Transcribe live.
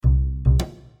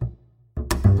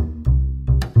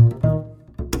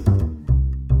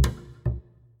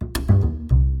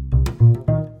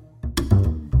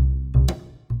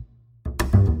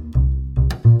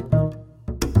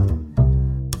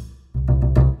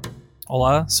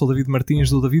Olá, sou David Martins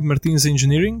do David Martins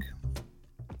Engineering.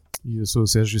 E eu sou o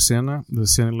Sérgio Sena, da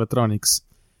Sena Electronics.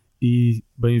 E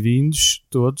bem-vindos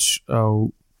todos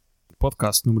ao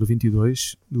podcast número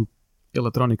 22 do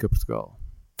Eletrónica Portugal.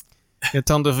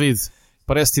 Então, David,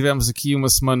 parece que tivemos aqui uma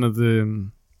semana de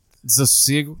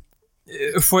desassossego.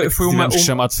 Foi uma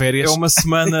chamar de férias. É uma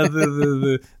semana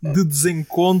de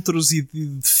desencontros e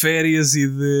de férias e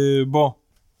de... Bom,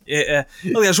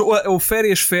 aliás, o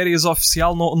férias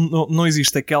oficial não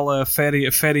existe. Aquela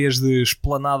férias de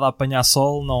esplanada a apanhar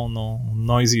sol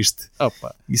não existe.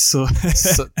 Opa. Isso...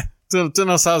 Tu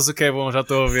não sabes o que é bom, já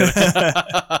estou a ver.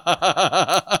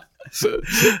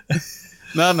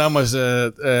 Não, mas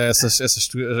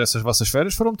essas vossas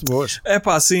férias foram muito boas. É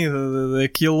pá, sim,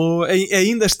 aquilo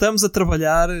ainda estamos a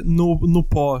trabalhar no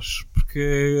pós,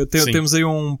 porque temos aí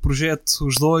um projeto,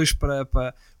 os dois,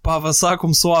 para avançar.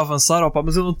 Começou a avançar, opa,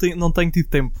 mas eu não tenho tido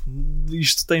tempo.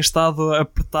 Isto tem estado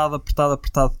apertado.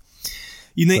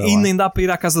 E nem dá para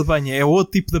ir à casa de banho, é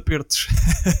outro tipo de apertos.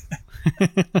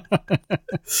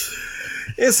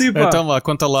 É assim, pá. Então lá,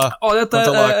 conta lá. Olha, como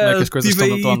é que as coisas estão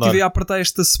a andar. Estive a apertar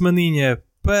esta semaninha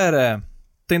para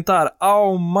tentar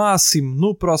ao máximo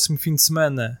no próximo fim de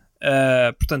semana,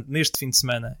 portanto neste fim de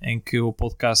semana em que o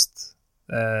podcast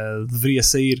deveria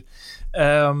sair,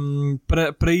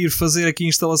 para ir fazer aqui a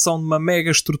instalação de uma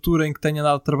mega estrutura em que tenho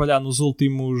andado a trabalhar nos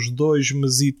últimos 2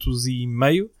 mesitos e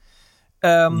meio.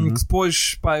 Que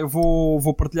depois, pá, eu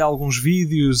vou partilhar alguns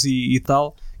vídeos e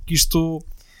tal, que isto,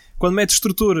 quando mete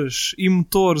estruturas e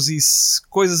motores e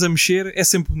coisas a mexer, é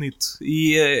sempre bonito.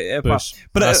 E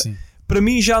para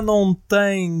mim já não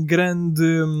tem grande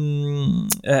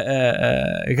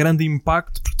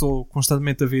impacto, porque estou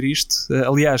constantemente a ver isto.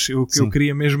 Aliás, o que eu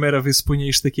queria mesmo era ver se punha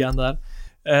isto aqui a andar.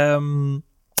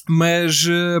 Mas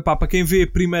para quem vê a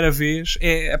primeira vez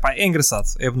é engraçado,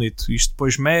 é bonito. Isto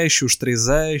depois mexe os 3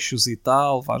 eixos e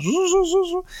tal, faz...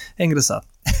 é engraçado.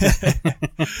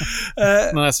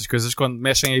 Não, essas coisas quando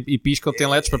mexem e piscam tem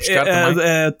LEDs para pescar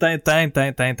também?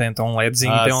 Tem um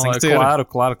LEDzinho,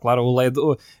 claro, o LED.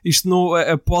 Isto não,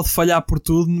 pode falhar por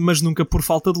tudo, mas nunca por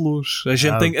falta de luz. A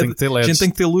gente tem que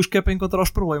ter luz, que é para encontrar os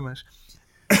problemas.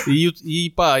 E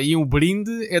o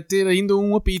brinde é ter ainda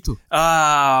um apito.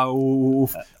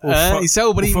 Isso é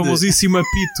o brinde. O famosíssimo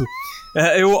apito.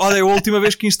 A última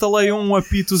vez que instalei um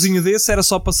apitozinho desse era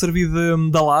só para servir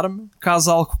de alarme,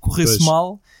 caso algo corresse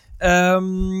mal.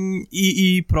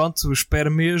 E pronto,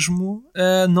 espero mesmo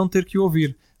não ter que o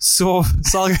ouvir. Se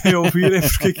alguém ouvir é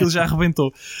porque aquilo já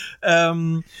arrebentou.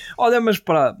 Mas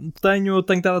tenho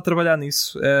estado a trabalhar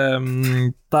nisso.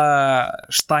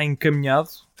 Está encaminhado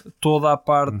toda a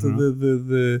parte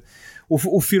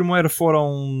o firmware.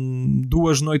 Foram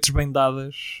 2 noites bem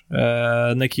dadas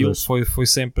naquilo. Foi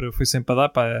sempre a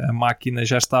dar. A máquina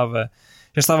já estava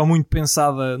muito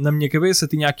pensada na minha cabeça,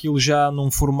 tinha aquilo já num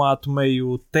formato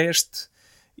meio teste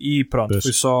e pronto,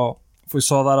 foi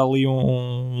só dar ali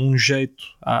um jeito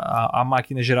à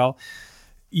máquina geral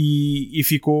e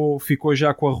ficou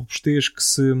já com a robustez que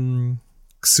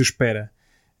se espera.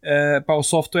 O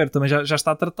software também já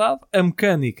está tratado. A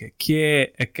mecânica, que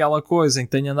é aquela coisa em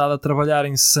que tenho andado a trabalhar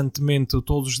incessantemente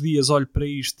todos os dias, olho para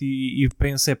isto e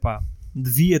penso,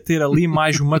 devia ter ali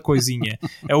mais uma coisinha.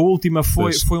 A última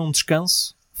foi um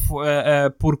descanso,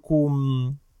 porque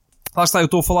lá está, eu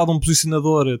estou a falar de um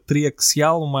posicionador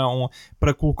triaxial,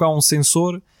 para colocar um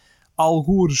sensor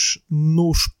algures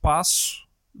no espaço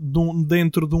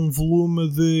dentro de um volume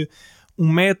de 1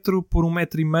 metro por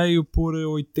 1,5 metro por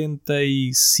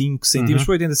 85 centímetros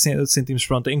por 80 centímetros,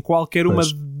 pronto, em qualquer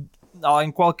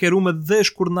uma das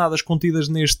coordenadas contidas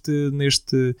neste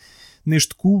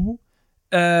cubo,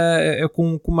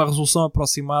 com uma resolução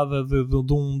aproximada de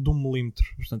 1 milímetro.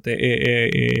 Portanto,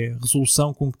 é a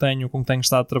resolução com que tenho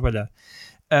estado a trabalhar.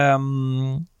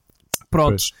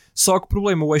 Só que o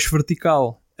problema, o eixo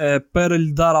vertical, para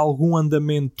lhe dar algum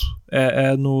andamento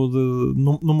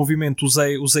no movimento,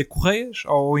 usei correias,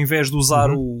 ao invés de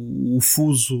usar o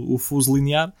fuso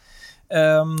linear.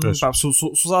 Se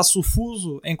usasse o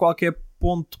fuso em qualquer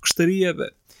ponto que estaria,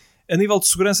 a nível de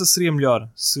segurança seria melhor.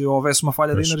 Se houvesse uma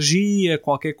falha de energia,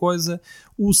 qualquer coisa,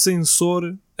 o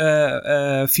sensor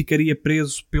ficaria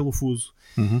preso pelo fuso.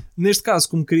 Neste caso,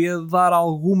 como queria dar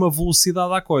alguma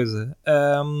velocidade à coisa,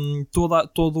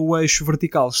 todo o eixo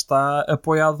vertical está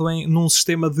apoiado num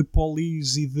sistema de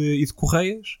polis e de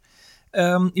correias,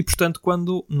 e portanto,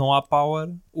 quando não há power,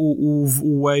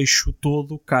 o eixo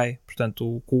todo cai.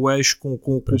 Portanto, o eixo com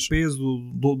o peso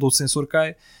do sensor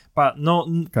cai, Pá,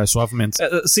 não, cai suavemente.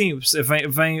 sim,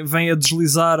 vem a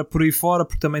deslizar por aí fora,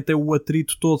 porque também tem o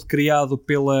atrito todo criado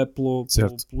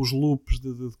pelos loops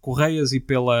de correias e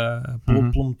pelo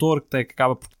motor, que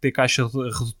acaba por ter caixa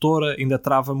redutora, ainda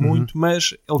trava muito,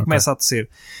 mas ele começa a descer.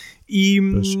 E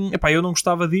epá, eu não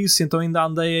gostava disso, então ainda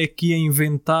andei aqui a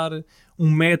inventar um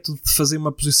método de fazer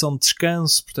uma posição de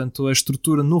descanso. Portanto, a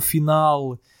estrutura no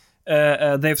final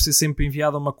deve ser sempre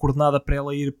enviada uma coordenada para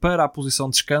ela ir para a posição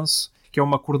de descanso, que é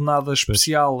uma coordenada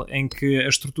especial em que a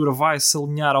estrutura vai se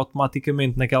alinhar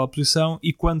automaticamente naquela posição,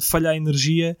 e quando falhar a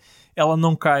energia ela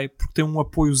não cai, porque tem um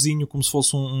apoiozinho como se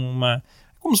fosse uma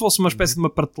espécie de uma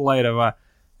prateleira, vá.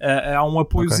 Há um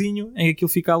apoiozinho em que aquilo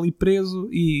fica ali preso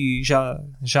e já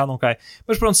não cai.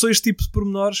 Mas pronto, são este tipo de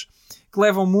pormenores que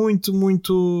levam muito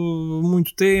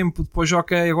tempo. Depois,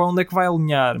 ok, agora onde é que vai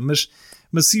alinhar? Mas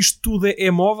se isto tudo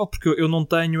é móvel, porque eu não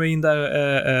tenho ainda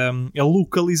a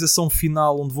localização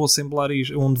final onde vou assemblar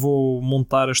isto, onde vou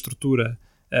montar a estrutura,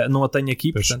 não a tenho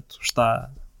aqui, portanto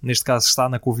neste caso está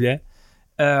na Covilhã.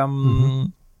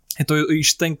 Então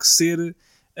isto tem que ser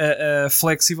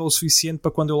flexível o suficiente para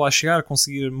quando eu lá chegar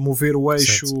conseguir mover o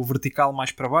eixo vertical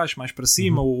mais para baixo, mais para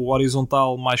cima, o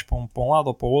horizontal mais para um lado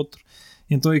ou para o outro.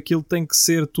 Então aquilo tem que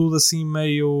ser tudo assim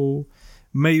meio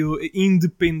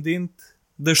independente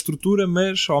da estrutura,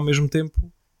 mas ao mesmo tempo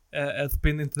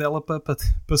dependente dela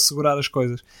para segurar as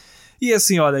coisas. E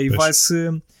assim, olha, e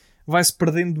vai-se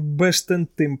perdendo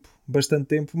bastante tempo,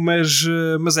 mas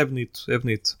é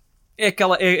bonito. É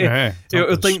aquela.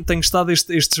 Eu tenho estado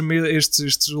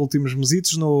estes últimos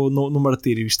mesitos no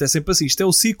martírio. Isto é sempre assim. Isto é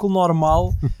o ciclo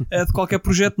normal de qualquer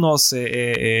projeto nosso.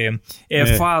 É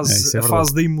a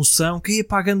fase da emoção, que ia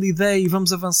apagando ideia e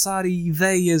vamos avançar, e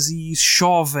ideias, e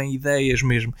chovem ideias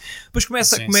mesmo. Depois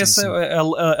começa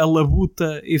a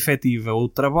labuta efetiva, o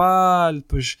trabalho.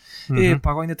 Depois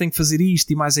agora ainda tenho que fazer isto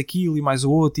e mais aquilo e mais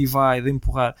o outro, e vai de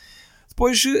empurrar.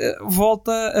 Depois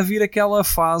volta a vir aquela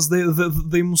fase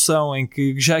da emoção em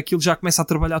que aquilo já começa a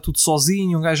trabalhar tudo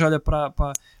sozinho. Um gajo olha para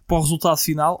o resultado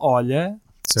final, olha,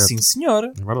 sim senhor,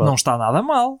 não está nada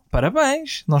mal,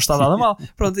 parabéns, não está nada mal.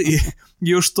 Pronto, e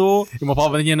eu estou... Uma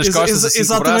palmadinha nas costas, assim,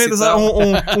 exatamente,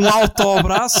 um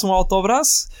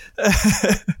autoabraço.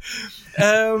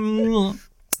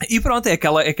 E pronto, é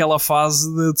aquela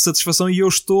fase de satisfação, e eu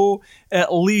estou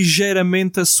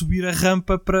ligeiramente a subir a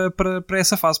rampa para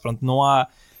essa fase. Pronto, não há...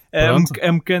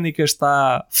 A mecânica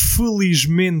está,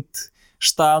 felizmente,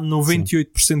 está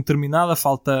 98% terminada.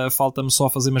 Falta-me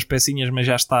só fazer umas pecinhas, mas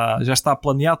já está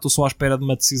planeado. Estou só à espera de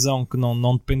uma decisão que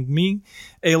não depende de mim.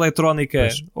 A eletrónica,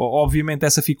 obviamente,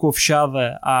 essa ficou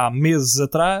fechada há meses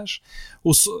atrás.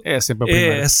 É sempre a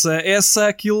primeira. Essa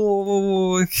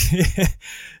aquilo...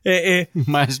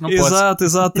 Mas não pode.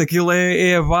 Exato. Aquilo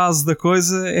é a base da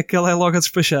coisa, aquela é logo a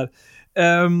despachar.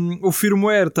 O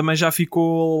firmware também já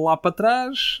ficou lá para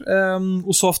trás.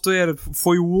 O software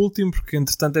foi o último, porque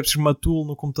entretanto é preciso uma tool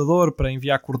no computador para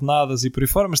enviar coordenadas e por aí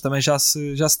fora, mas também já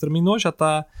se terminou, já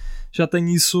tenho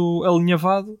isso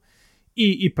alinhavado,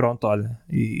 e pronto, olha,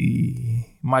 e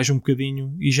mais um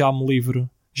bocadinho e já me livro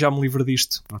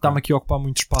disto. Está-me aqui a ocupar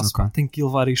muito espaço, tenho que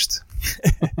levar isto.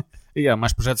 E há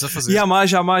mais projetos a fazer. E há mais.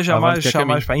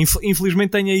 Pá.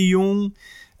 Infelizmente tenho aí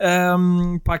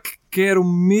que quero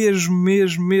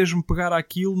mesmo pegar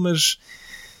aquilo, mas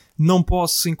não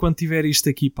posso enquanto tiver isto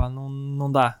aqui, pá.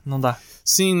 Não dá.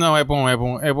 Sim, não, é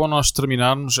bom nós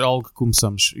terminarmos algo que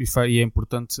começamos, e é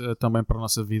importante também para a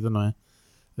nossa vida, não é?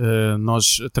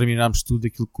 Nós terminarmos tudo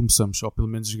aquilo que começamos, ou pelo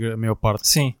menos a maior parte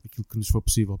daquilo que nos for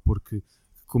possível, porque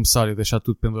começar e deixar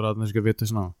tudo pendurado nas gavetas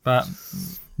não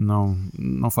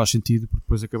faz sentido, porque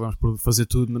depois acabamos por fazer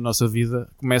tudo na nossa vida,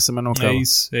 começa mas não acaba.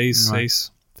 É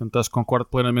isso. Portanto, acho que concordo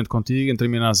plenamente contigo em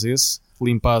terminares esse,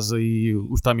 limpares aí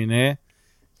o estaminé,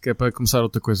 que é para começar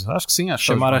outra coisa. Acho que sim,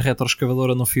 chamar a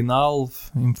retroescavadora no final,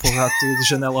 empurrar tudo,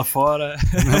 janela fora.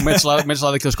 Não, metes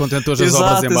lá daqueles contentores das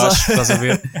obras em baixo, estás a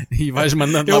ver? E vais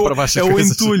mandando lá para baixo as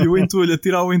coisas. O entulho, a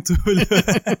tirar o entulho.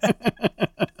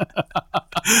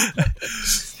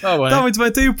 Está muito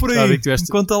bem, tenho por aí.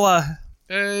 Conta lá.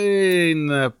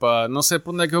 Não sei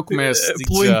por onde é que eu começo.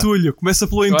 Pelo entulho, começa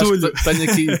pelo entulho.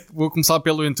 Vou começar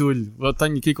pelo entulho.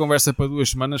 Tenho aqui conversa para 2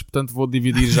 semanas, portanto vou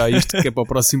dividir já isto, que é para o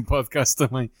próximo podcast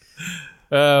também.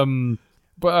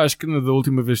 Acho que da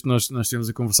última vez que nós tínhamos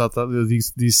a conversar, eu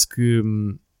disse que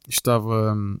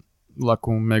estava lá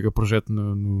com um mega projeto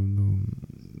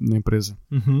na empresa,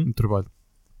 no trabalho.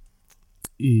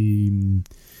 E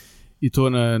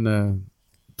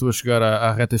estou a chegar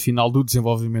à reta final do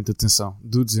desenvolvimento. Atenção,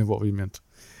 do desenvolvimento.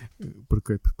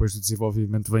 Porque depois do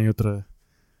desenvolvimento vem outra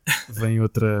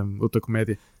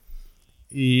comédia.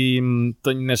 E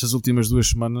tenho nestas últimas 2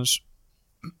 semanas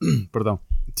perdão,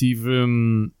 tive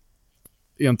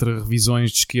entre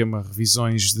revisões de esquema,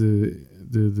 revisões de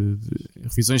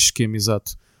esquema,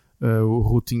 exato, o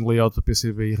routing layout do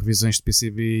PCB e revisões de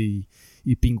PCB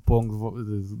e ping-pong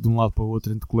de um lado para o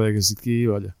outro entre colegas e que,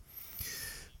 olha,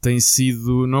 tem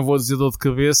sido, não vou dizer dor de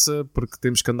cabeça, porque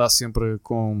temos que andar sempre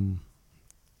com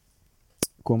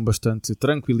bastante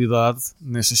tranquilidade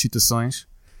nestas situações,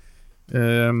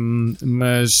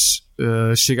 mas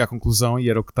chego à conclusão, e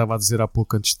era o que estava a dizer há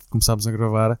pouco antes de começarmos a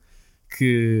gravar,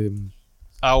 que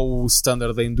há o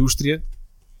standard da indústria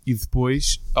e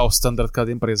depois há o standard de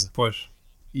cada empresa. Pois.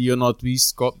 E eu noto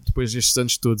isso depois destes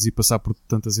anos todos e passar por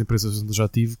tantas empresas onde eu já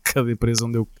tive, cada empresa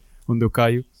onde eu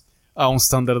caio, há um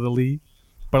standard ali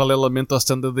paralelamente ao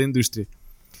standard da indústria.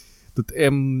 Portanto,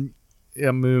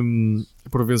 é-me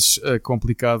por vezes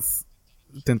complicado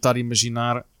tentar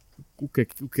imaginar o que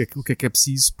é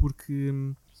preciso, porque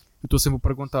eu estou sempre a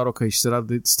perguntar, ok, isto será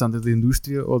de standard da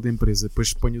indústria ou da empresa?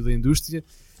 Depois ponho da indústria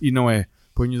e não é.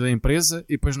 Ponho da empresa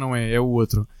e depois não é, é o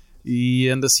outro. E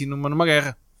ando assim numa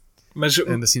guerra.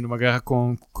 Ando assim numa guerra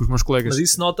com os meus colegas. Mas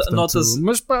isso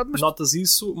notas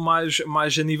isso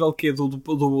mais a nível que é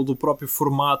do próprio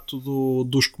formato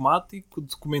do esquemático,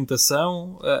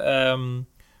 documentação.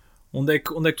 Onde é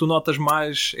que tu notas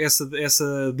mais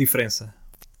essa diferença?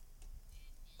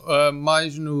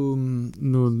 Mais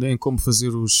em como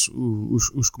fazer o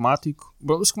esquemático.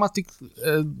 O esquemático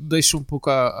deixa um pouco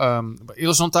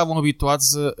eles não estavam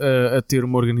habituados a ter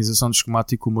uma organização de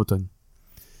esquemático como eu tenho.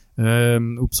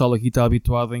 O pessoal aqui está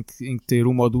habituado em ter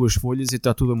uma ou duas folhas e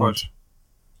está tudo a monte.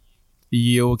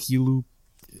 E eu aquilo,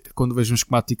 quando vejo um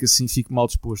esquemático assim, fico mal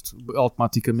disposto.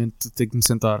 Automaticamente tenho que me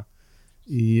sentar.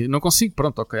 E não consigo,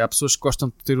 pronto, ok. Há pessoas que gostam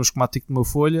de ter um esquemático de uma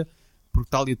folha porque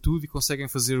está ali tudo e conseguem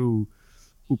fazer o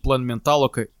plano mental,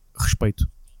 ok. Respeito.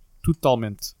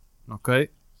 Totalmente. Ok?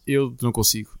 Eu não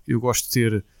consigo. Eu gosto de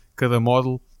ter cada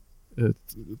módulo,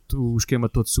 o esquema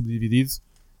todo subdividido,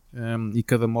 e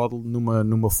cada módulo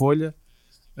numa folha,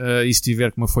 e se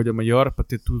tiver com uma folha maior para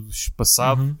ter tudo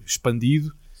espaçado,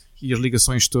 expandido, e as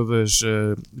ligações todas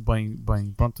bem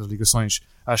pronto, as ligações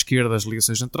à esquerda, as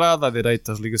ligações de entrada, à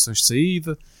direita as ligações de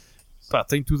saída,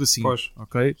 tem tudo assim,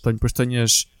 ok? Depois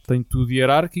tenho tudo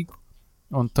hierárquico,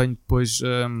 onde tenho depois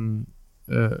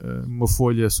uma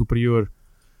folha superior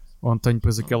onde tenho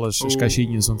depois as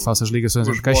caixinhas onde faço as ligações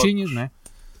entre caixinhas, né?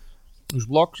 Os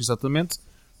blocos, exatamente.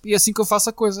 E é assim que eu faço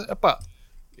a coisa.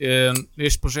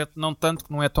 Este projeto não tanto,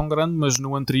 que não é tão grande, mas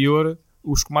no anterior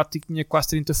o esquemático tinha quase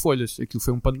 30 folhas. Aquilo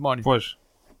foi um pandemónio. Pois.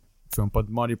 Foi um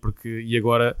pandemónio porque... E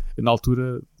agora, na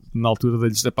altura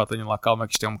deles, tenham lá calma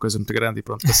que isto é uma coisa muito grande e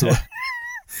pronto, passou.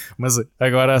 Mas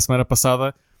agora, a semana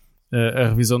passada, a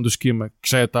revisão do esquema, que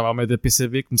já estava ao meio da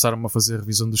PCB, começaram a fazer a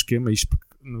revisão do esquema, isto porque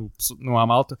não há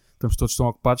malta, estamos todos tão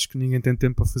ocupados que ninguém tem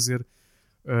tempo para fazer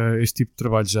este tipo de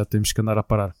trabalho, já temos que andar a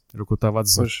parar, era o que eu estava a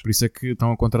dizer. Pois. Por isso é que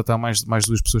estão a contratar mais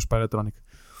 2 pessoas para a eletrónica.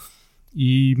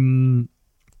 E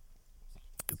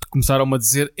começaram-me a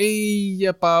dizer: ei,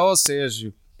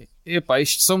 Sérgio,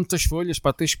 isto são muitas folhas,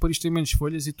 tens que pôr isto em menos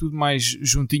folhas e tudo mais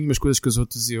juntinho, umas coisas que os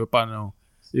outros diziam, não.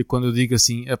 E quando eu digo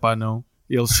assim, não,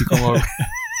 eles ficam logo.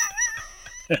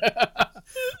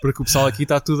 Porque o pessoal aqui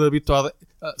está tudo habituado.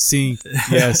 Sim,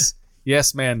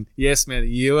 yes man.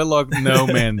 E eu é logo, não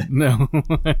man, não.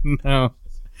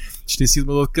 Isto tem sido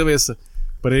uma dor de cabeça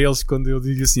para eles quando eu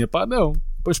digo assim, não.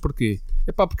 Pois porquê?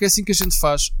 Porque é assim que a gente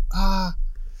faz.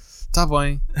 Está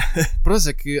bem. Pois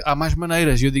é que há mais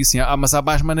maneiras. E eu digo assim, mas há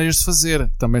mais maneiras de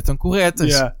fazer. Também estão corretas.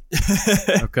 Yeah.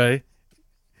 Ok?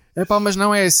 Mas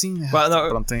não é assim.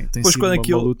 Pronto, tem sido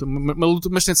uma luta,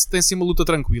 mas tem sido uma luta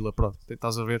tranquila. Pronto,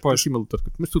 estás a ver? Tem sido uma luta,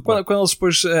 mas tudo bem. Quando eles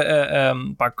depois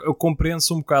eu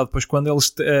compreendo-se um bocado, depois quando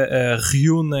eles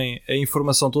reúnem a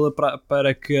informação toda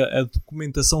para que a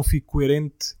documentação fique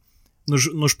coerente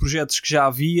nos projetos que já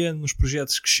havia, nos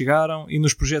projetos que chegaram e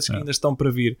nos projetos que ainda estão para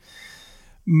vir.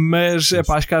 Mas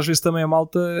acho que às vezes também a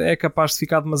malta é capaz de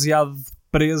ficar demasiado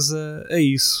presa a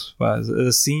isso.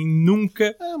 Assim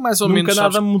nunca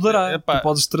nada mudará. Tu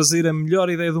podes trazer a melhor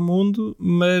ideia do mundo,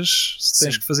 mas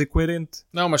tens que fazer coerente.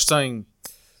 Não, mas tenho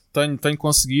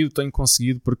conseguido,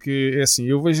 porque é assim,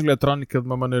 eu vejo eletrónica de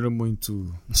uma maneira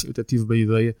muito... Eu até tive bem a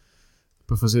ideia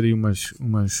para fazer aí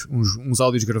uns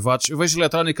áudios gravados. Eu vejo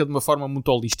eletrónica de uma forma muito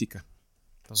holística.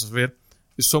 Estás a ver?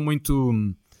 Eu sou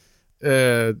muito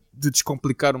de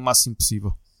descomplicar o máximo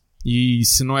possível. E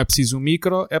se não é preciso um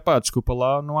micro, desculpa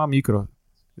lá, não há micro.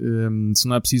 Se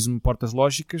não é preciso portas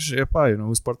lógicas, eu não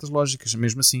uso portas lógicas,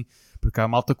 mesmo assim. Porque há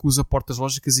malta que usa portas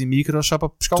lógicas e micros só para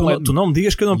pescar um LED. Tu não me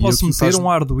digas que eu não posso meter um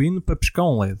Arduino para pescar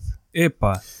um LED.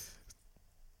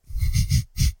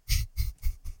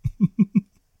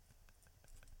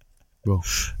 Bom,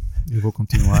 eu vou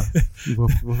continuar.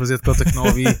 Vou fazer de conta que não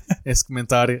ouvi esse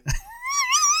comentário.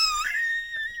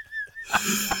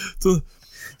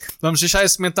 Vamos deixar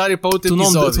esse comentário para outro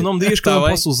episódio. Tu não me digas que eu não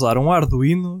posso usar um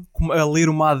Arduino a ler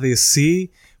uma ADC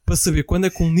para saber quando é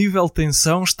que um nível de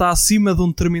tensão está acima de um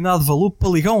determinado valor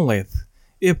para ligar um LED.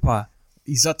 Epá.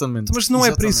 Exatamente. Mas não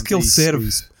é para isso que ele serve.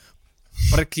 Isso.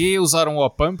 Para que usar um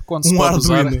op-amp quando se um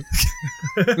pode Arduino.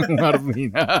 usar um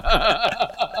Arduino?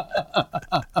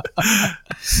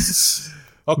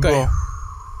 Ok. Bom,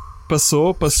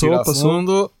 passou.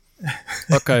 Fundo.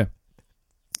 Ok.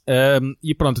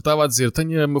 E pronto, eu estava a dizer,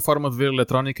 tenho uma forma de ver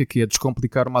eletrónica que é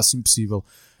descomplicar o máximo possível.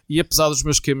 E apesar dos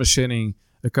meus esquemas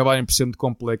acabarem por ser muito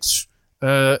complexos,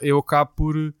 eu acabo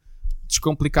por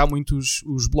descomplicar muito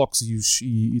os blocos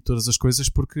e todas as coisas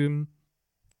porque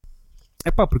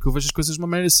eu vejo as coisas de uma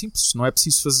maneira simples. Se não é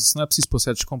preciso pôr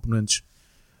certos componentes,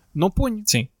 não ponho.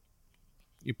 Sim.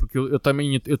 E porque eu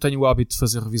tenho o hábito de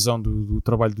fazer revisão do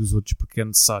trabalho dos outros porque é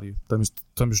necessário.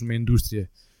 Estamos numa indústria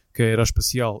que é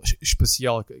aeroespacial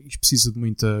e precisa de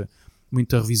muita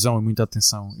revisão e muita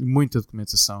atenção e muita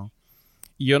documentação.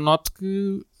 E eu noto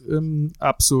que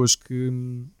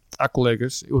há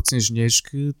colegas, outros engenheiros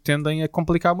que tendem a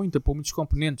complicar muito, a pôr muitos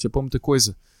componentes, a pôr muita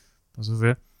coisa. Estás a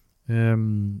ver?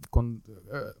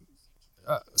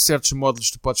 Há certos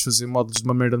módulos, tu podes fazer módulos de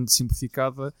uma maneira muito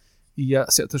simplificada e há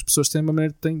certas pessoas que têm uma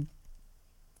maneira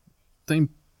têm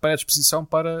predisposição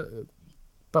para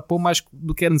pôr mais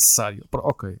do que é necessário.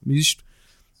 Ok, mas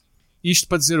isto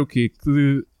para dizer o quê?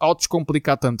 Que ao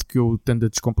descomplicar tanto que eu tendo a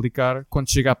descomplicar, quando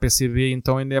chega a PCB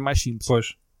então ainda é mais simples.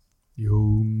 Pois.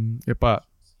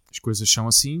 As coisas são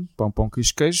assim, pão,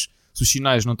 queijo. Se os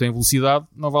sinais não têm velocidade,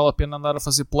 não vale a pena andar a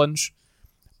fazer planos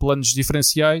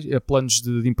diferenciais, planos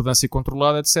de impedância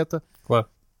controlada, etc. Claro.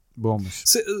 Bom,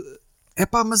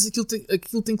 mas aquilo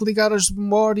tem que ligar as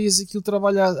memórias, aquilo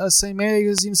trabalha a 100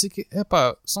 megas e não sei o quê.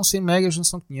 São 100 megas, não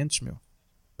são 500, meu.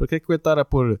 Para que é que eu ia estar a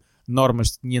pôr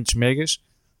normas de 500 megas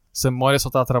se a memória só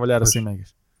está a trabalhar a 100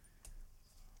 megas?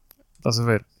 Estás a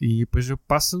ver? E depois eu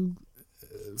passo...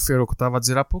 Foi o que eu estava a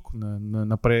dizer há pouco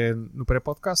no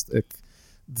pré-podcast, é que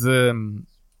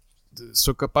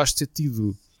sou capaz de ter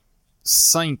tido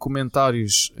 100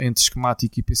 comentários entre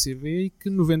esquemático e PCB e que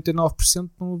 99%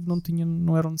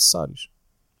 não eram necessários.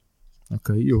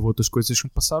 Ok, houve outras coisas que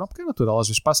me passaram, porque é natural, às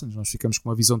vezes passa-nos, nós ficamos com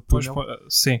uma visão de túnel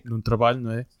num trabalho,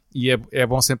 não é? E é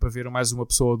bom sempre haver mais uma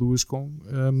pessoa ou duas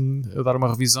a dar uma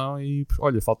revisão e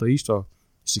olha, falta isto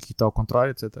aqui está ao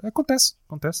contrário, etc. Acontece.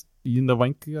 E ainda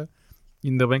bem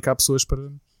que há pessoas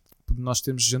nós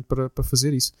temos gente para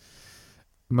fazer isso.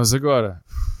 Mas agora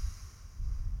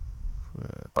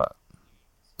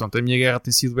portanto, a minha guerra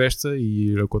tem sido esta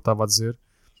e é o que eu estava a dizer.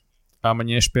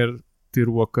 Amanhã espero ter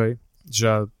o ok,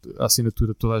 já a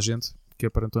assinatura de toda a gente, que é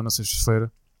para então na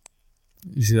sexta-feira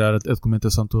girar a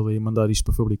documentação toda e mandar isto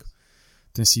para a fábrica.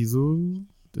 Tem sido...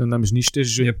 andamos nisto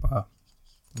desde junho.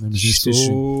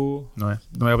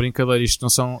 Não é brincadeira, isto não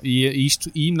são... E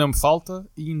ainda me falta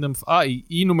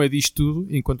e no meio disto tudo,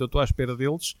 enquanto eu estou à espera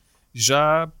deles,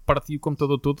 já parti o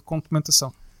computador todo com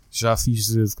documentação. Já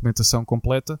fiz a documentação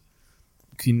completa,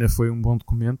 que ainda foi um bom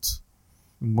documento.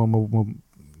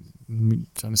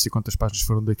 Já não sei quantas páginas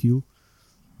foram daquilo,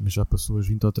 mas já passou as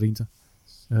 20 ou 30.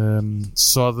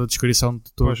 Só da descrição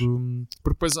de todo.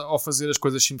 Porque depois, ao fazer as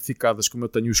coisas simplificadas, como eu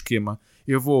tenho o esquema,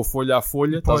 eu vou folha a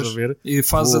folha, estás a ver? E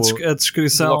faz a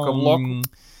descrição bloco a bloco,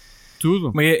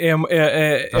 tudo. Mas é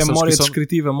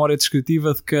memória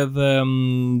descritiva de cada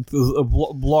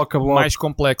bloco a bloco.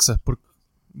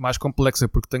 Mais complexa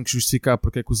porque tenho que justificar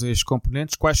porque é que usei os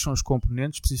componentes, quais são os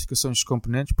componentes, especificações dos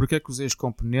componentes, porque é que usei os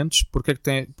componentes,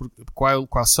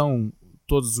 quais são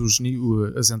todos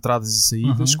as entradas e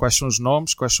saídas, quais são os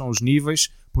nomes, quais são os níveis,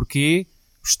 porquê,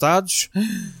 os estados.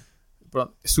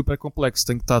 Pronto, é super complexo,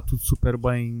 tem que estar tudo super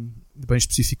bem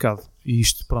especificado. E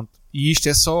isto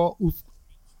é só o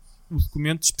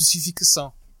documento de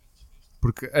especificação,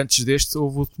 porque antes deste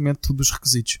houve o documento dos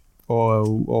requisitos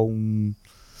ou um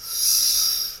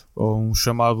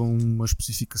chamado, uma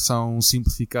especificação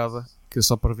simplificada, que é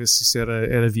só para ver se isso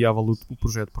era viável o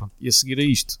projeto. Pronto. E a seguir a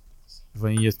isto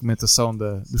vem a documentação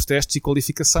dos testes e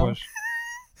qualificação.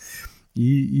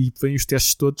 E vem os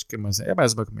testes todos, mas é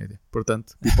mais uma comédia.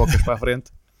 Portanto, pipocas para a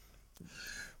frente.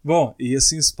 Bom, e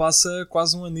assim se passa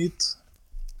quase um anito.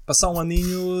 Passar um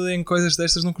aninho em coisas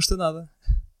destas não custa nada.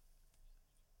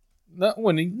 Não, um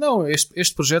aninho. Não,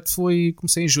 este projeto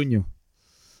comecei em junho.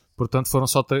 Portanto, foram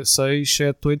só 6,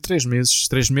 7, 8, 3 meses.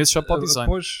 3 meses só para o design.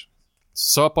 Depois,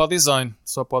 Só para o design.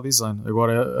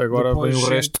 Agora Depois, vem o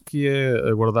resto, que é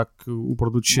aguardar que o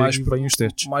produto chegue e venham os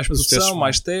testes. Mais produção,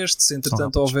 mais testes.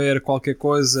 Entretanto, houver qualquer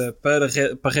coisa para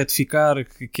retificar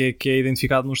que é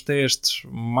identificado nos testes,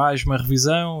 mais uma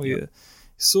revisão.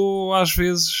 Isso às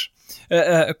vezes...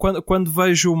 Quando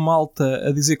vejo malta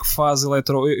a dizer que faz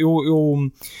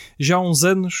eu já há uns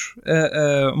anos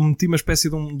meti uma espécie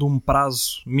de um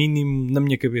prazo mínimo na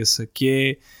minha cabeça, que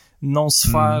é: não se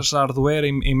faz hardware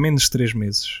em menos de 3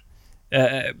 meses.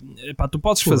 Tu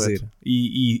podes fazer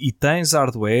e tens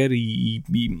hardware e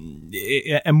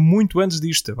é muito antes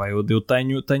disto. Eu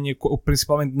tenho,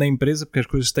 principalmente na empresa, porque as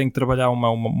coisas têm que trabalhar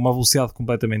uma velocidade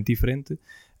completamente diferente.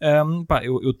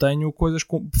 Eu tenho coisas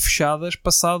fechadas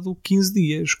passado 15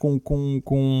 dias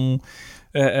com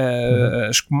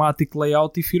schematic,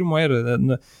 layout e firmware,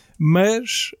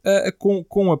 mas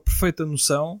com a perfeita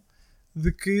noção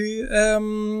de que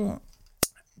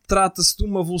trata-se de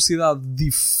uma velocidade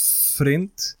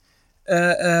diferente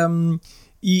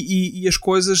e as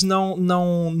coisas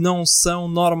não são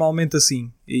normalmente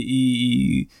assim,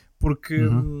 porque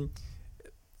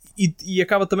e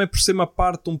acaba também por ser uma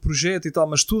parte de um projeto e tal,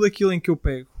 mas tudo aquilo em que eu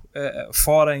pego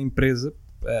fora a empresa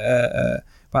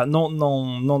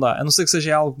não dá, a não ser que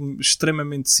seja algo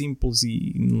extremamente simples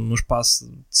e no espaço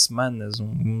de semanas,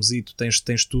 um mesito,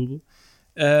 tens tudo.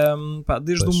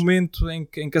 Desde o momento em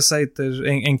que aceitas,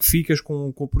 em que ficas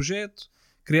com o projeto,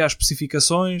 criar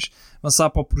especificações, avançar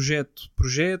para o projeto,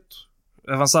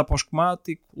 avançar para o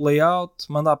esquemático, layout,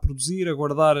 mandar produzir,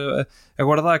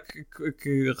 aguardar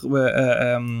que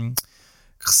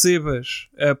recebas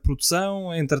a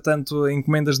produção, entretanto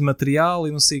encomendas de material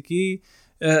e não sei o quê.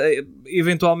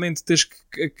 Eventualmente tens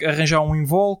que arranjar um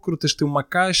invólucro, tens que ter uma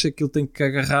caixa, aquilo tem que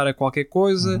agarrar a qualquer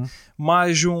coisa,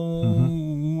 mais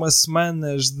umas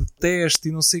semanas de teste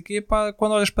e não sei o quê.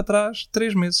 Quando olhas para trás,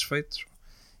 3 meses feitos.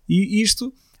 E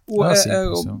isto,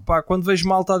 quando vejo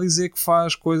malta a dizer que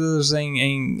faz coisas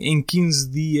em 15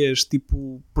 dias,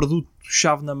 tipo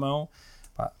produto-chave na mão,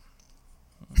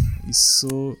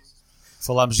 isso...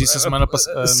 Falámos disso a semana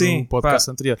passada no podcast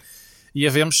anterior. E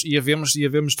havemos de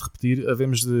repetir,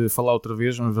 havemos de falar outra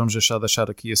vez, vamos deixar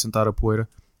aqui assentar a poeira,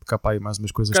 porque há aí mais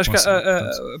umas coisas que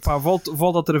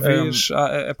volto outra vez.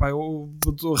 Eu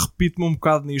repito-me um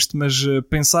bocado nisto, mas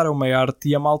pensar é uma arte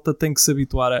e a malta tem que se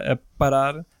habituar a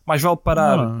parar. Mais vale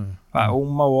parar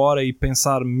 1 hora e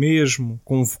pensar mesmo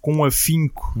com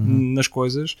afinco nas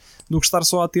coisas, do que estar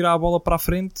só a tirar a bola para a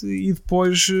frente e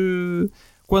depois,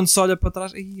 quando se olha para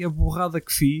trás, a borrada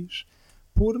que fiz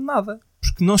por nada.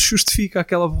 Porque não se justifica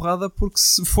aquela borrada, porque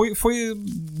foi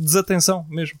desatenção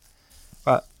mesmo.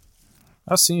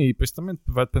 Sim, e depois também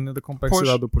vai depender da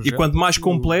complexidade do projeto. E quanto mais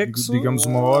complexo, digamos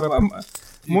 1 hora,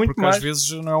 muito porque mais. Às vezes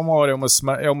não é 1 hora,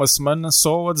 é uma semana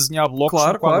só a desenhar blocos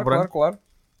no quadro branco. Claro.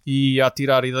 E a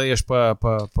tirar ideias para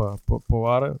o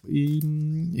ar,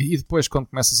 e depois, quando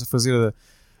começas a fazer a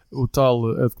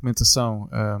documentação,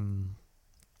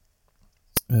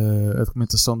 a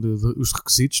documentação dos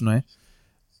requisitos, não é?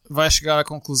 Vai chegar à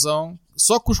conclusão,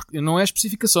 só com não é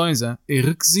especificações, é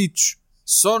requisitos,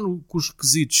 só com os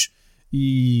requisitos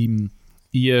e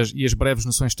as breves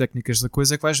noções técnicas da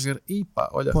coisa é que vais ver,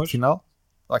 afinal,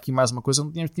 há aqui mais uma coisa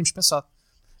onde tínhamos pensado.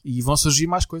 E vão surgir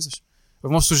mais coisas.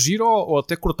 Vão surgir ou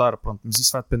até cortar, pronto, mas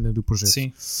isso vai depender do projeto.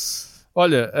 Sim.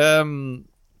 Olha,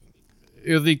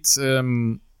 eu digo-te,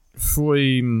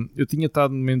 eu tinha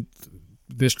estado no momento,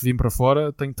 desde que vim para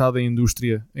fora, tenho estado na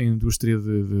indústria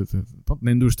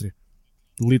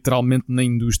literalmente na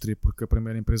indústria, porque a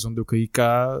primeira empresa onde eu caí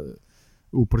cá,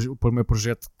 o primeiro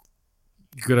projeto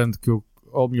grande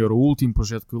o último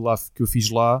projeto que eu fiz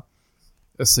lá,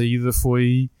 a saída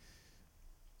foi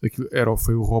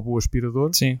o robô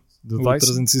aspirador. Sim, do o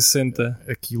Dyson. 360.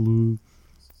 Aquilo,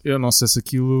 eu não sei se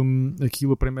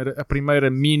aquilo a primeira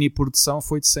mini produção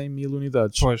foi de 100 mil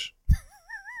unidades. Pois.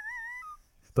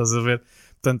 Estás a ver?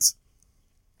 Portanto,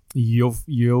 e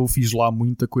eu fiz lá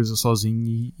muita coisa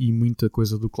sozinho, e muita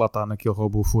coisa do que lá está naquele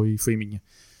robô foi minha.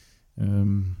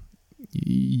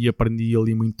 E aprendi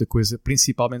ali muita coisa,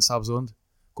 principalmente, sabes onde?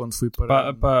 Quando fui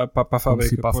para a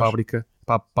fábrica,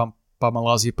 para a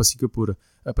Malásia, para Singapura.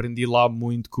 Aprendi lá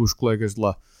muito com os colegas de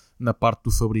lá, na parte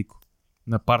do fabrico.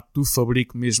 Na parte do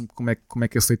fabrico mesmo, como é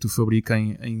que é feito o fabrico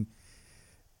em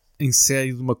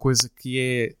série de uma coisa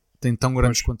que tem tão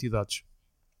grandes quantidades.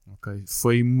 Okay.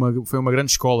 Foi uma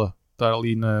grande escola estar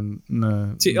ali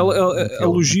Sim, a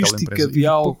logística de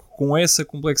algo com essa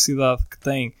complexidade, que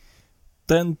tem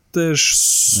tantas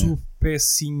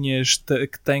subpecinhas,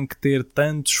 que tem que ter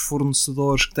tantos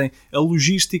fornecedores, que tem a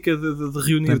logística de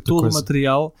reunir tanta todo o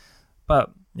material,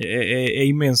 É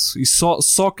imenso. E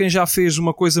só quem já fez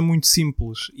uma coisa muito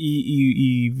simples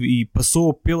e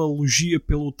passou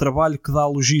pelo trabalho que dá a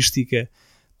logística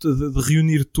de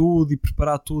reunir tudo e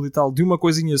preparar tudo e tal, de uma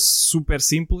coisinha super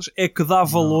simples, é que dá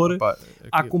valor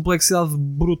à complexidade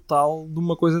brutal de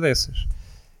uma coisa dessas.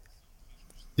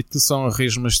 Aquilo são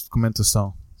resmas de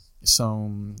documentação.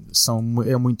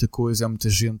 É muita coisa, é muita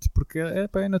gente, porque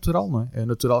é natural, não é? É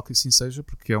natural que assim seja,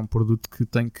 porque é um produto que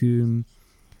tem que...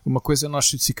 Uma coisa é nós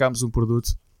certificarmos um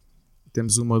produto,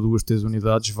 temos 1, 2, 3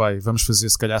 unidades, vamos fazer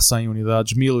se calhar 100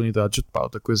 unidades, 1000 unidades,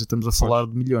 outra coisa estamos a falar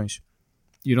de milhões.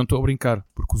 E eu não estou a brincar,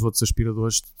 porque os outros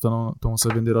aspiradores estão-se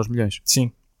a vender aos milhões.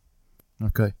 Sim.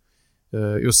 Ok.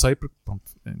 Eu sei porque,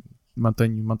 pronto,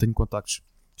 mantenho contactos.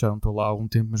 Já não estou lá há algum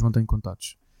tempo, mas mantenho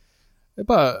contactos.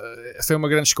 Foi uma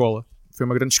grande escola. Foi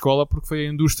uma grande escola porque foi a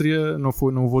indústria, não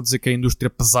vou dizer que é a indústria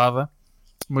pesada,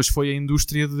 mas foi a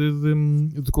indústria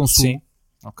de consumo. Sim.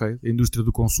 Ok? A indústria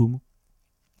do consumo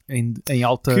em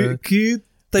alta... Que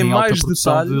tem mais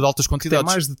detalhe de altas quantidades.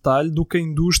 Tem mais detalhe do que a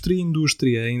indústria.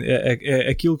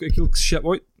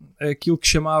 Aquilo que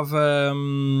chamava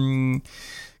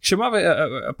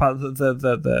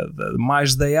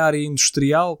mais da área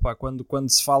industrial, quando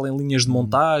se fala em linhas de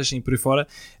montagem e por aí fora,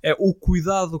 é o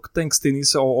cuidado que tem que se ter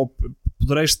nisso. Ou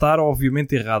poderei estar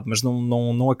obviamente errado, mas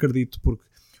não acredito, porque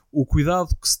o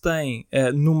cuidado que se tem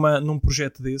num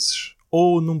projeto desses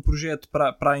ou num projeto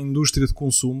para a indústria de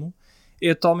consumo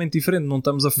é totalmente diferente. Não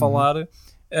estamos a falar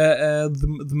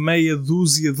de meia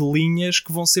dúzia de linhas que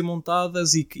vão ser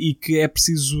montadas e que é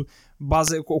preciso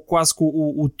quase que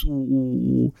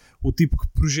o tipo que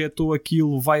projetou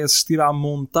aquilo vai assistir à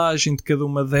montagem de cada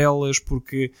uma delas,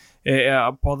 porque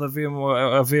pode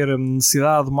haver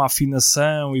necessidade de uma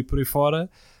afinação e por aí fora.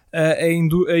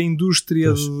 A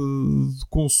indústria de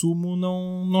consumo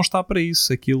não está para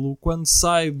isso. Aquilo, quando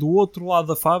sai do outro lado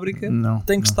da fábrica,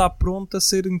 tem que estar pronto a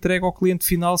ser entregue ao cliente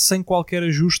final sem qualquer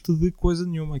ajuste de coisa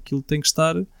nenhuma. Aquilo tem que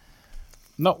estar...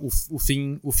 Não, o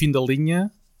fim da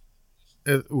linha...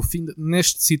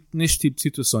 neste tipo de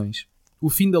situações, o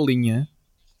fim da linha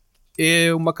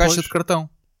é uma caixa de cartão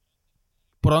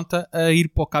pronta a ir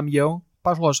para o caminhão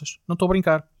para as lojas. Não estou a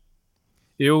brincar.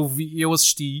 Eu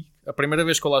assisti, a primeira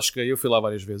vez que eu lá cheguei, eu fui lá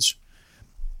várias vezes.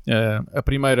 A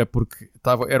primeira porque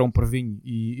era um parvinho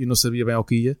e não sabia bem ao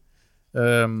que ia.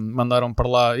 Mandaram para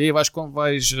lá e vais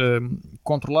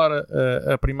controlar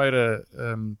a primeira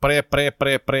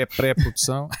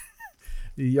pré-produção.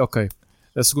 E ok.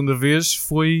 A segunda vez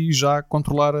foi já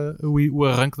controlar o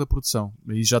arranque da produção.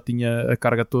 Aí já tinha a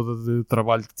carga toda de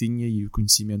trabalho que tinha e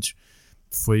conhecimentos.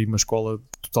 Foi uma escola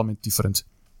totalmente diferente.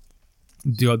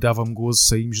 Dava-me gozo,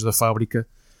 saímos da fábrica,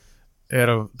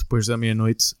 era depois da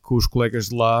meia-noite, com os colegas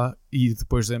de lá, e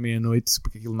depois da meia-noite,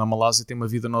 porque aquilo na Malásia tem uma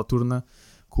vida noturna,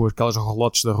 com aquelas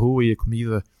rolotes da rua e a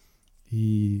comida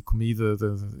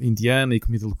indiana e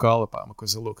comida local, uma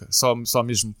coisa louca. Só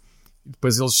mesmo...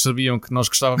 Depois eles sabiam que nós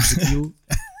gostávamos daquilo.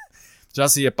 Já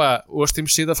dizia, hoje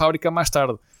temos de sair da fábrica mais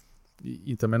tarde.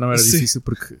 E também não era difícil,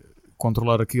 porque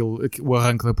controlar o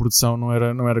arranque da produção não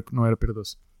era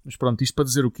perigoso. Mas pronto, isto para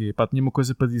dizer o quê? Tinha uma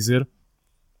coisa para dizer.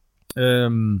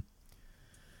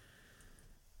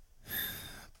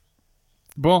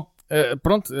 Bom,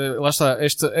 pronto, lá está.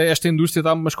 Esta indústria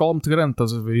dá-me uma escola muito grande,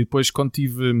 estás a ver? E depois quando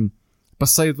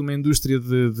passei de uma indústria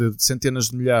de centenas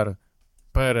de milhares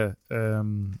para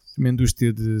uma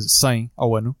indústria de 100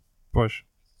 ao ano, pois,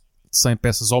 de 100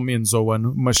 peças ou menos ao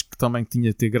ano, mas que também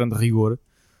tinha de ter grande rigor,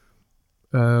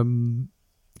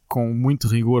 com muito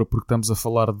rigor, porque estamos a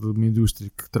falar de uma indústria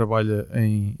que trabalha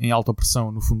em alta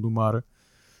pressão no fundo do mar.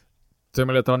 Tem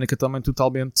uma eletrónica também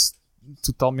totalmente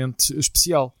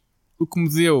especial, o que me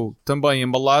deu também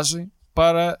embalagem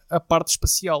para a parte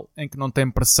espacial, em que não tem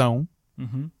pressão.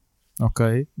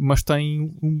 Ok, mas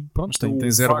tem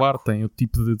tem zero bar, tem o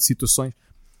tipo de situações,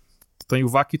 tem o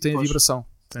vácuo e tem a vibração.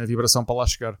 Tem a vibração para lá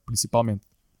chegar, principalmente.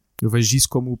 Eu vejo isso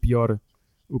como o pior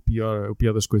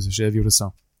das coisas, é a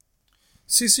vibração.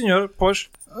 Sim, senhor,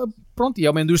 pois. Pronto, e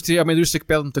é uma indústria que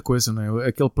pede muita coisa, não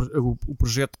é? O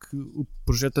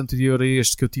projeto anterior a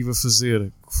este que eu estive a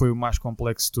fazer, que foi o mais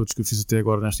complexo de todos que eu fiz até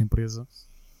agora nesta empresa,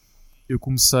 eu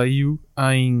comecei-o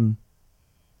em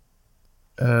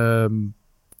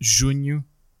junho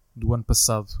do ano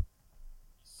passado.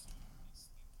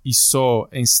 E só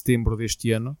em setembro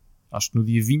deste ano, acho que no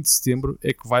dia 20 de setembro,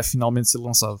 é que vai finalmente ser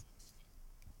lançado.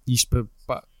 Isto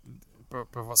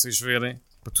para vocês verem,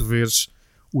 para tu veres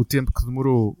o tempo que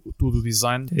demorou todo o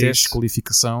design, teste,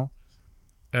 qualificação,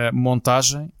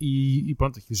 montagem e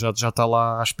pronto, aqui já está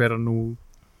lá à espera no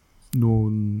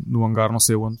hangar, não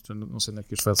sei onde, não sei onde é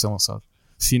que isto vai ser lançado.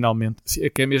 Finalmente,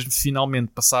 é que é mesmo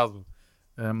finalmente passado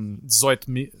 18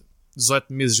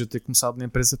 meses de eu ter começado na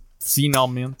empresa,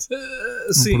 finalmente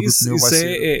sim, isso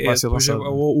vai ser lançado.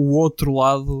 O outro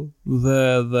lado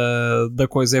da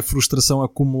coisa é a frustração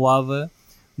acumulada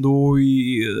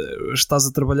estás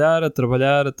a trabalhar e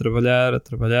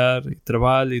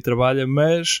trabalha,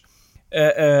 mas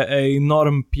a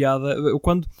enorme piada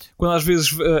quando às vezes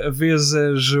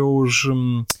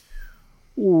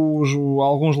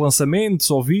alguns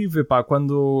lançamentos ao vivo,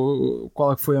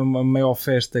 qual é que foi a maior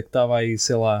festa que estava aí,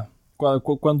 sei lá,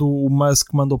 quando o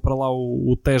Musk mandou para lá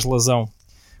o Teslazão,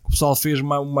 o pessoal fez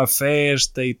uma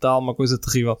festa e tal, uma coisa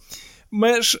terrível.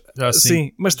 Mas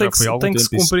sim, mas tem que se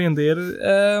compreender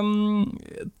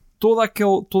todo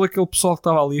aquele pessoal que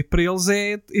estava ali, para eles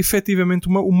é efetivamente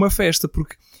uma festa,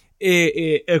 porque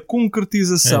é a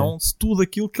concretização de tudo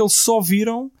aquilo que eles só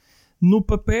viram no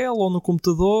papel ou no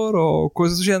computador ou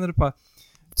coisa do género, pá.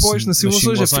 Depois, nas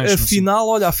simulações,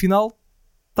 afinal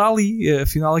está ali,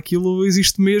 afinal aquilo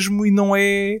existe mesmo e não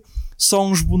é só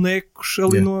uns bonecos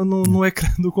ali no ecrã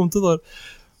do computador.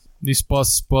 Isso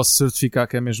posso certificar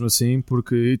que é mesmo assim,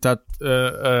 porque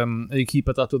a equipa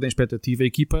está toda em expectativa. A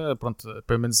equipa, pronto,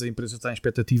 pelo menos a empresa está em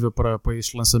expectativa para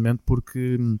este lançamento,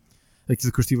 porque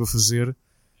aquilo que eu estive a fazer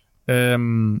é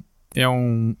não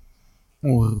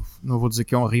vou dizer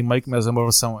que é um remake, mas é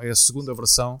a segunda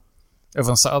versão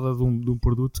avançada de um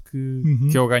produto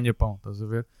que é o ganha-pão, estás a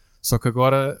ver? Só que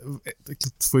agora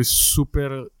aquilo foi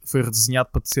redesenhado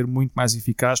para ser muito mais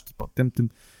eficaz.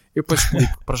 Eu depois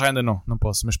explico, para já ainda não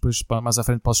posso, mas depois mais à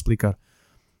frente posso explicar.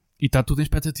 E está tudo em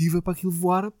expectativa para aquilo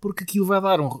voar, porque aquilo vai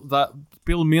dar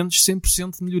pelo menos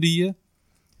 100% de melhoria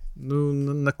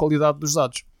na qualidade dos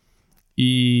dados.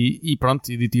 E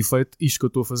pronto, e dito e feito, isto que eu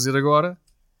estou a fazer agora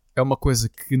é uma coisa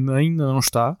que ainda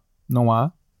não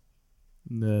há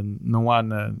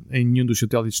em nenhum dos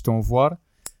satélites que estão a voar.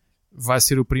 Vai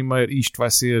ser o primeiro, isto vai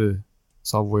ser,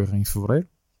 salvo erro, em fevereiro,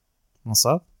 não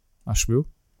sabe, acho eu.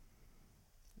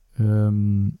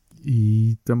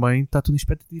 E também está tudo em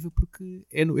expectativa, porque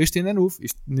este ainda é novo,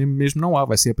 isto mesmo não há,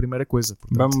 vai ser a primeira coisa,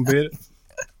 portanto, vamos ver.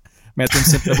 Metem-me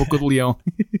sempre na boca do leão.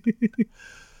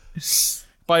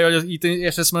 Pai, olha,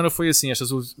 esta semana foi assim, estas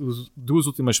duas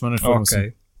últimas semanas foram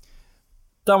assim.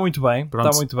 Está muito bem,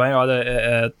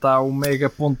 olha, está um mega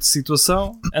ponto de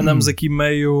situação, andamos aqui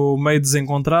meio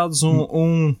desencontrados,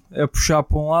 um a puxar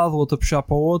para um lado, o outro a puxar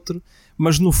para o outro,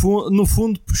 mas no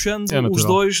fundo puxando os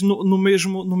dois no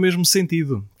mesmo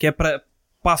sentido, que é para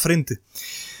a frente.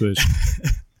 Pois.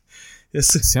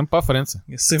 Sempre para a frente.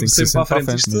 Sempre para a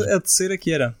frente. Isto mesmo. A terceira que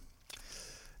era.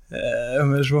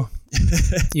 Mas bom.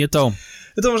 E então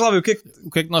vamos lá ver o que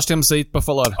é que nós temos aí para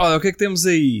falar. Olha, o que é que temos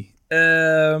aí?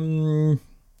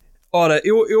 Ora,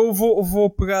 eu vou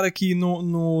pegar aqui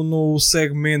no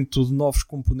segmento de novos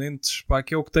componentes, pá,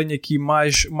 que é o que tenho aqui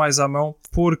mais à mão,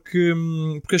 porque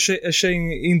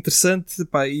achei interessante,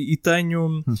 pá, e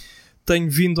tenho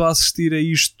vindo a assistir a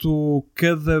isto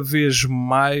cada vez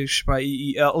mais, pá,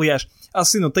 aliás,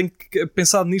 assim, não tenho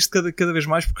pensado nisto cada vez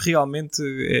mais, porque realmente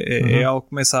é algo que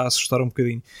começa a assustar um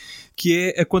bocadinho, que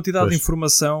é a quantidade de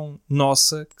informação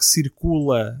nossa que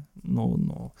circula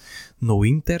no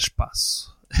interespaço.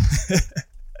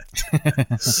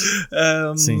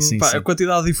 Sim. A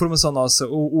quantidade de informação nossa,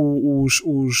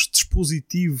 os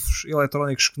dispositivos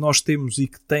eletrónicos que nós temos e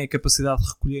que têm a capacidade de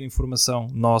recolher informação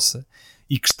nossa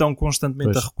e que estão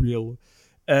constantemente a recolhê-lo,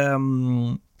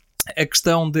 a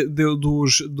questão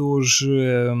dos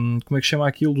como é que chama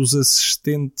aquilo, dos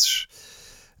assistentes,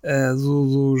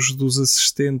 dos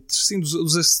assistentes, sim,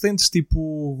 dos assistentes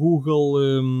tipo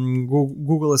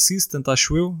Google Assistant,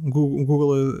 acho eu,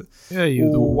 Google,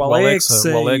 o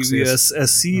Alexa e a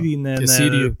Siri,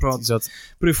 pronto, exato.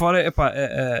 Por aí fora,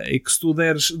 e que se tu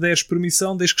deres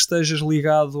permissão, desde que estejas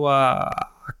ligado à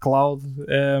cloud,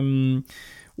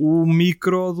 o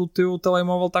micro do teu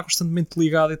telemóvel está constantemente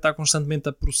ligado e está constantemente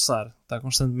a processar, está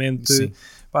constantemente,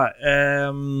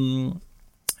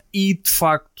 e de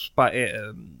facto,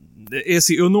 é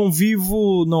assim, eu não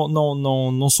vivo,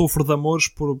 não sofro de amores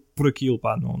por aquilo,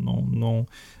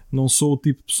 não sou o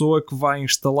tipo de pessoa que vai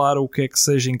instalar o que é que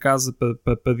seja em casa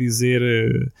para dizer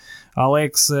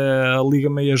Alexa,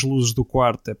 liga-me aí as luzes do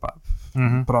quarto,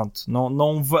 pronto,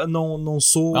 não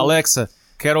sou. Alexa,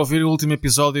 quero ouvir o último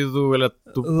episódio do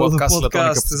podcast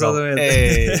Eletrónica Portugal.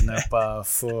 Exatamente.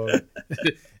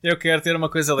 Eu quero ter uma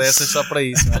coisa dessas só para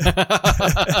isso.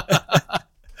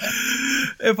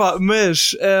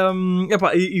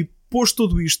 E posto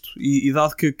tudo isto, e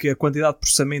dado que a quantidade de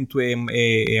processamento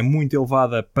é muito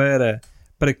elevada para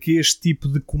que este tipo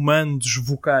de comandos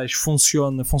vocais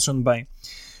funcione bem,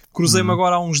 cruzei-me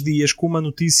agora há uns dias com uma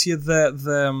notícia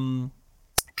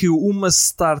que uma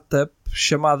startup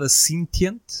chamada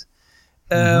Sentient.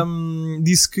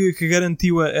 Disse que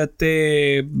garantiu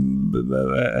até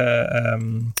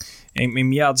em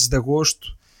meados de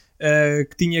agosto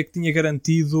que tinha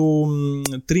garantido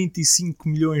 35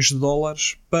 milhões de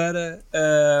dólares para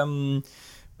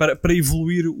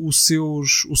evoluir os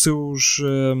seus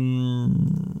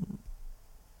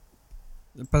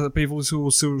para evoluir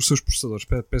os seus processadores.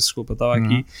 Peço desculpa, estava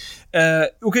aqui.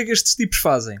 O que é que estes tipos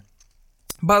fazem?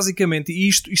 Basicamente, e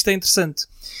isto é interessante,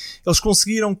 eles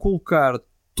conseguiram colocar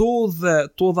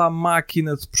toda a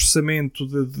máquina de processamento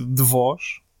de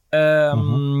voz,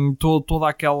 todas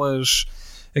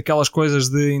aquelas coisas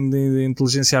de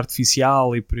inteligência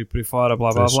artificial e por aí fora,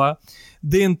 blá blá blá,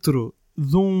 dentro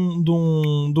de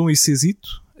um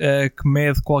ICzito que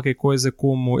mede qualquer coisa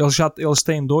como... Eles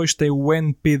têm dois, têm o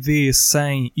NPD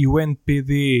 100 e o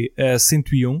NPD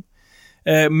 101.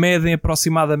 Medem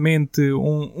aproximadamente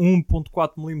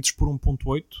 1.4 mm por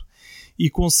 1.8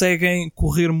 e conseguem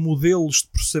correr modelos de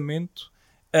processamento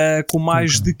com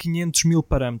mais de 500 mil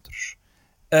parâmetros.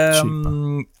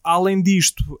 Além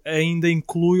disto, ainda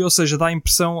inclui, ou seja, dá a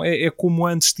impressão, é como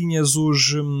antes tinhas o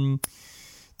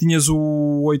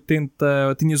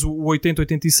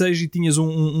 8086 e tinhas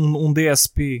um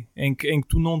DSP em que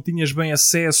tu não tinhas bem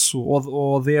acesso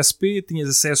ao DSP, tinhas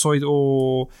acesso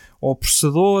ao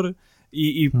processador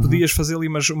e podias fazer ali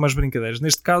umas brincadeiras.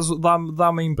 Neste caso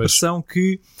dá-me a impressão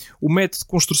que o método de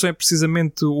construção é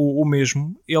precisamente o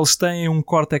mesmo. Eles têm um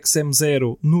Cortex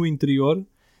M0 no interior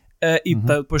e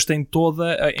depois tem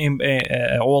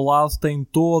ao lado tem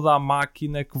toda a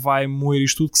máquina que vai moer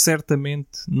isto tudo, que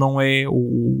certamente não é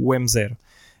o M0.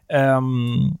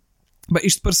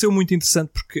 Isto pareceu muito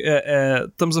interessante porque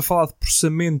estamos a falar de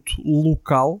processamento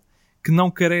local que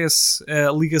não carece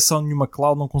ligação nenhuma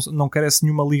cloud, não carece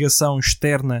nenhuma ligação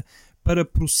externa para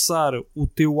processar o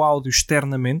teu áudio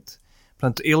externamente.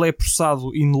 Portanto, ele é processado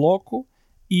in loco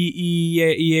e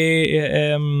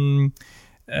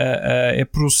é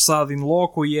processado in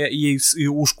loco e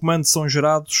os comandos são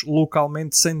gerados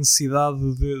localmente sem necessidade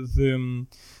de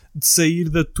sair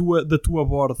da tua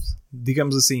board,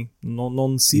 digamos assim. Não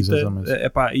necessita.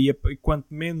 E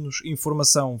quanto menos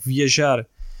informação viajar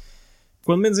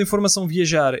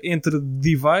entre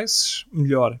devices,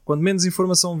 melhor. Quanto menos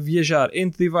informação viajar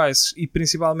entre devices e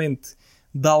principalmente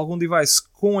de algum device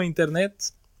com a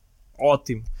internet,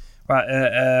 ótimo.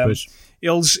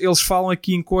 Eles falam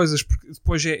aqui em coisas, porque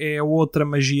depois é outra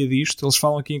magia disto. Eles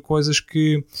falam aqui em coisas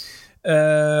que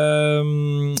a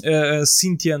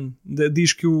Sentient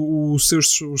diz que os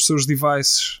seus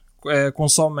devices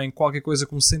consomem qualquer coisa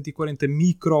como 140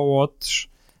 microwatts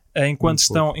enquanto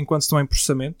estão em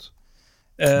processamento.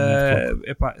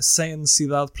 Sem a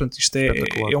necessidade, portanto, isto é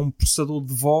um processador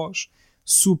de voz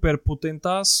super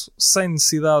potentaço, sem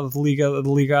necessidade de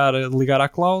ligar à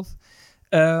cloud,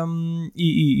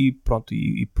 e pronto,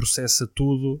 e processa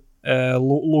tudo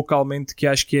localmente, que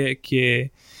acho que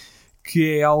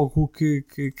é algo que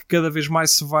cada vez mais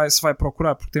se vai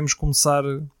procurar, porque temos que começar.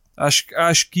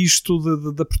 Acho que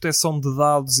isto da proteção de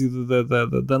dados e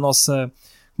da nossa,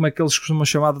 como é que eles costumam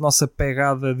chamar, da nossa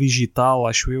pegada digital,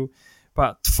 acho eu.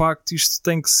 De facto, isto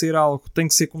tem que ser algo, tem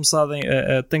que se começar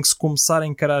a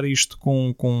encarar isto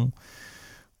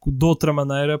de outra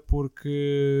maneira,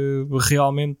 porque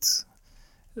realmente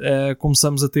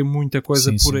começamos a ter muita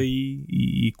coisa por aí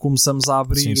e começamos a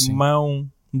abrir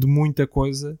mão de muita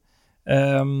coisa,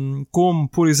 como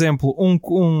por exemplo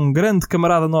um grande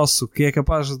camarada nosso que é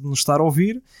capaz de nos estar a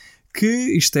ouvir, que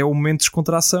isto é o momento de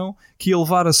descontração, que ia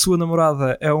levar a sua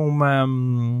namorada a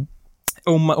uma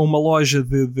loja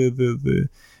de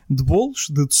bolos,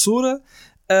 de doçura,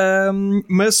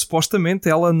 mas supostamente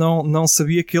ela não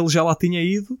sabia que ele já lá tinha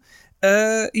ido,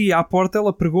 e à porta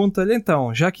ela pergunta-lhe: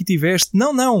 então, já aqui tiveste?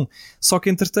 Não, só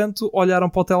que entretanto olharam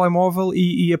para o telemóvel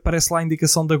e aparece lá a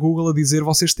indicação da Google a dizer: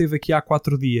 você esteve aqui há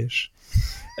 4 dias.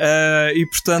 E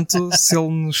portanto, se ele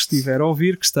nos estiver a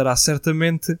ouvir, que estará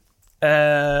certamente...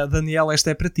 Daniel, esta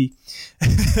é para ti.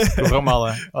 Correu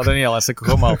mal, Daniel, essa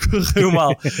correu mal. Correu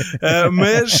mal.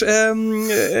 Mas é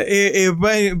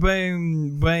bem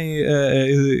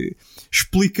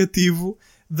explicativo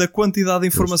da quantidade de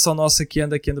informação nossa que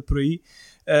anda por aí.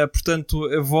 Portanto,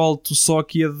 eu volto só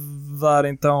aqui a dar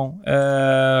então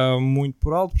muito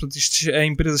por alto. Portanto, a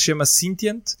empresa se chama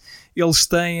Sentient. Eles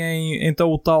têm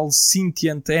então o tal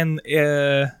Sentient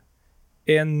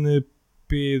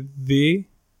NPD.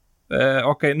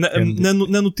 Ok,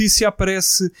 na notícia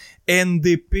aparece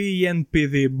NDP e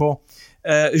NPD. Bom,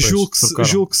 julgo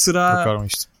que será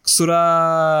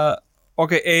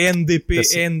Ok, é NDP,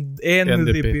 Assim,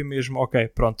 NDP mesmo, ok,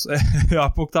 pronto. Há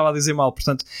pouco estava a dizer mal,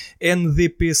 portanto,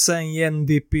 NDP 100 e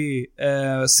NDP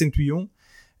 101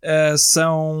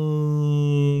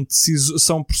 são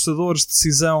processadores de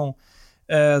decisão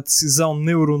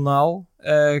neuronal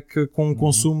com um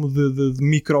consumo de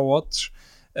microwatts.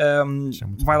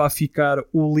 Vai lá ficar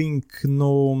o link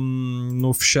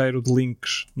no fecheiro de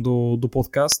links do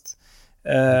podcast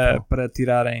para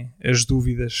tirarem as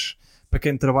dúvidas. Para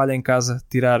quem trabalha em casa,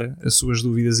 tirar as suas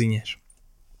duvidazinhas.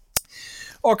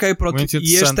 Ok, pronto.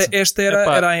 E esta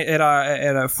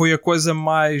foi a coisa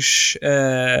mais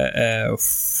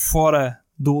fora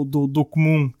do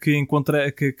comum que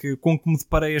encontrei, com que me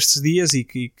deparei estes dias e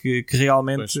que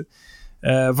realmente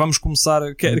vamos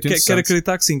começar. Quero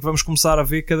acreditar que sim, que vamos começar a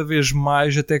ver cada vez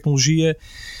mais a tecnologia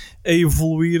a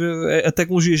evoluir. A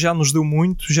tecnologia já nos deu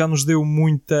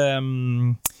muita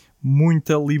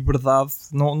liberdade.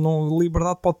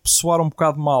 Liberdade pode soar um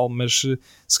bocado mal, mas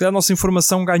se calhar a nossa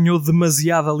informação ganhou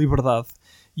demasiada liberdade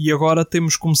e agora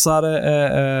temos que começar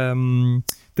a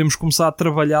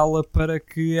trabalhá-la para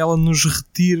que ela nos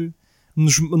retire,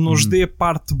 nos dê a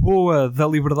parte boa da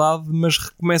liberdade, mas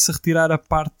comece a retirar a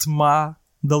parte má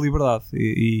da liberdade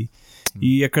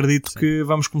e acredito que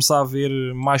vamos começar a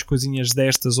ver mais coisinhas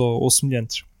destas ou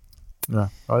semelhantes.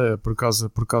 Olha, por causa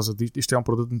disto, isto é um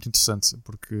produto muito interessante,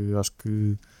 porque acho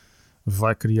que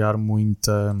vai criar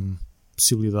muita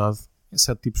possibilidade em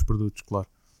certos tipos de produtos, claro.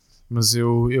 Mas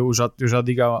eu já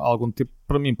digo há algum tempo,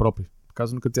 para mim próprio, por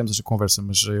acaso nunca temos esta conversa,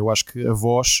 mas eu acho que a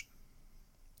voz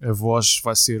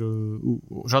vai ser,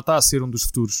 já está a ser um dos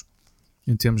futuros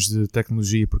em termos de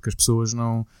tecnologia, porque as pessoas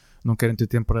não querem ter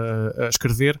tempo para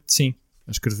escrever. Sim.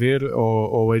 A escrever,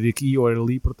 ou ir aqui ou ir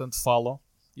ali, portanto falam.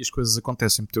 E as coisas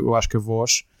acontecem. Eu acho que a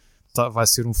voz vai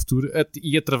ser um futuro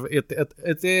e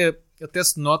até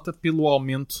se nota pelo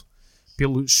aumento,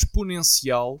 pelo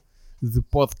exponencial de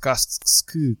podcasts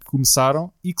que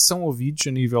começaram e que são ouvidos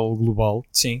a nível global.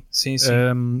 Sim.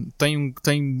 Tem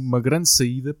uma grande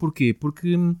saída. Porquê?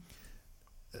 Porque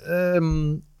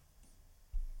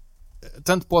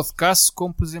tanto podcasts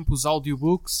como, por exemplo, os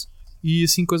audiobooks e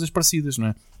assim coisas parecidas, não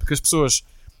é? Porque as pessoas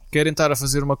querem estar a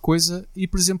fazer uma coisa e,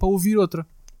 por exemplo, a ouvir outra.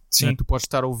 Sim. Né? Tu podes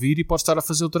estar a ouvir e podes estar a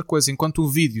fazer outra coisa. Enquanto o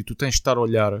vídeo tu tens de estar a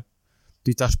olhar e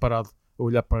estás parado a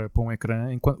olhar para um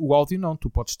ecrã, enquanto o áudio não. Tu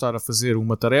podes estar a fazer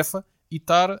uma tarefa e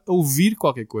estar a ouvir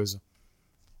qualquer coisa.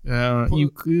 E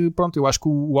o que, pronto, eu acho que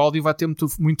o áudio vai ter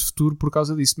muito futuro por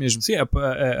causa disso mesmo. Sim, a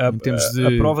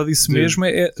prova disso mesmo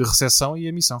é de recepção e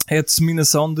emissão. É a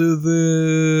disseminação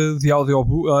de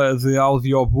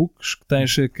audiobooks que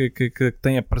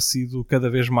têm aparecido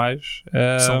cada vez mais.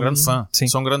 Sou um grande fã. Sim.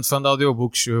 Sou um grande fã de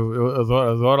audiobooks. Eu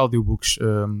adoro audiobooks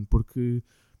porque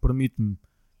permite-me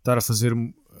estar a fazer,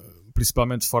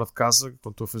 principalmente fora de casa,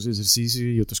 quando estou a fazer exercício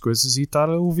e outras coisas, e estar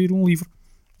a ouvir um livro.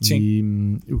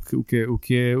 Sim. E o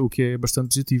que é bastante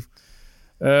positivo.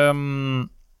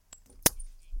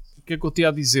 O que é que eu tinha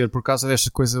a dizer por causa desta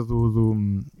coisa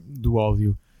do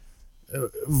áudio?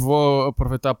 Vou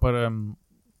aproveitar para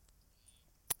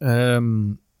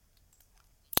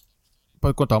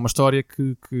contar uma história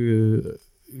que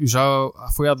já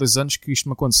foi há 2 anos que isto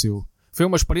me aconteceu. Foi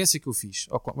uma experiência que eu fiz.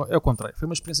 Ao contrário, foi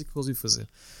uma experiência que eu resolvi fazer.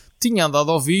 Tinha andado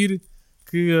a ouvir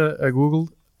que a Google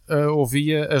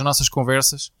ouvia as nossas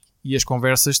conversas e as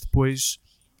conversas depois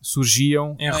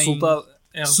surgiam em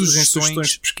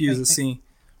sugestões de pesquisa, sim.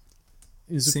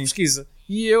 Pesquisa.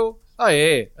 E eu,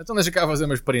 então deixa cá fazer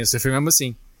uma experiência. Foi mesmo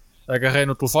assim. Agarrei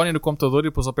no telefone e no computador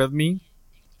e pôs ao pé de mim.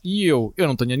 E eu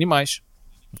não tenho animais.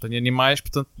 Não tenho animais,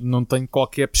 portanto não tenho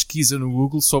qualquer pesquisa no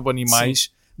Google sobre animais, sim,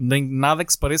 nem nada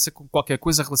que se pareça com qualquer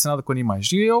coisa relacionada com animais.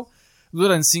 E eu,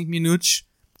 durante 5 minutos,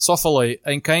 só falei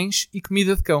em cães e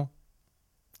comida de cão.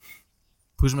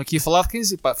 Pus-me aqui a falar de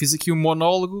cães e fiz aqui um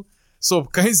monólogo sobre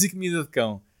cães e comida de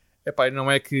cão. Não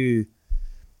é que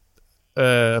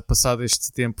passado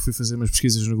este tempo fui fazer umas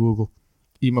pesquisas no Google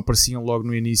e me apareciam logo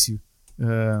no início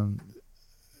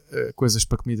coisas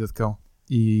para comida de cão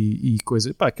e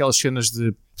coisas, aquelas cenas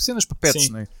para pets,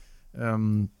 não é?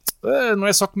 Não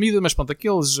é só comida, mas pronto,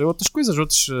 outras coisas,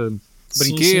 outros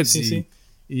brinquedos, sim.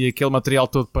 E aquele material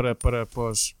todo para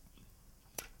pós.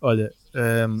 Olha,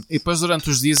 e depois durante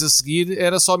os dias a seguir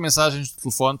era só mensagens de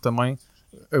telefone também,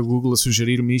 a Google a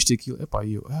sugerir-me isto e aquilo.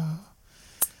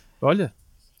 Olha,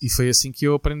 e foi assim que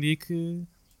eu aprendi que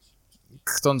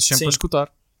estão-nos sempre, sim, a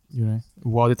escutar.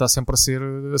 O áudio está sempre a ser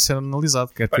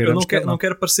analisado. Eu não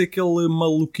quero parecer aquele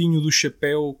maluquinho do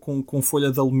chapéu com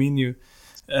folha de alumínio,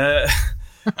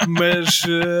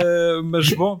 mas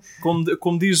bom,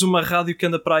 como diz uma rádio que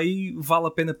anda para aí, vale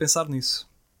a pena pensar nisso.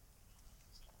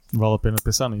 Vale a pena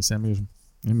pensar nisso, é mesmo.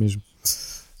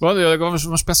 Bom, agora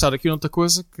vamos pensar aqui noutra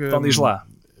coisa que Então diz lá.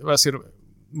 vai ser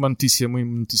uma notícia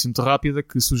muito rápida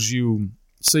que saiu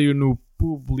no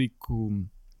Público,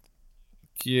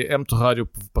 que é muito raro eu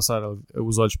passar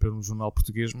os olhos para um jornal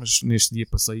português, mas neste dia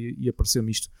passei e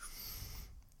apareceu-me isto.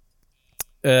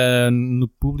 No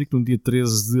Público, no dia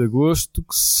 13 de agosto,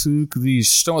 que diz: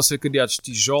 estão a ser criados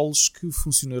tijolos que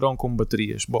funcionarão como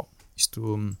baterias. Bom,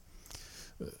 isto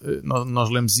nós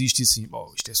lemos isto e assim,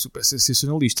 isto é super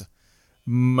sensacionalista,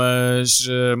 mas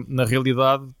na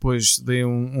realidade depois dei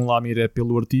um lamiré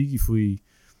pelo artigo e fui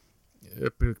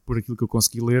por aquilo que eu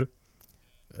consegui ler.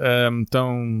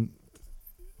 Então,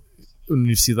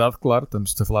 universidade, claro,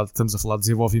 estamos a falar de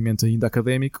desenvolvimento ainda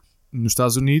académico nos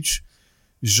Estados Unidos.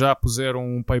 Já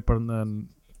puseram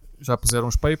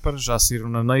uns papers, já saíram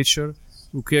na Nature.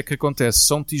 O que é que acontece?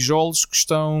 São tijolos que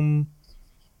são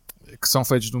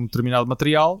feitos de um determinado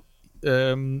material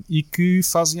e que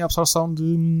fazem a absorção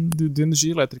de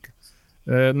energia elétrica.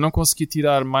 Não consegui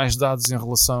tirar mais dados em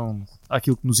relação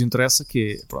àquilo que nos interessa,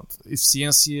 que é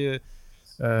eficiência,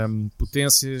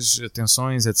 potências,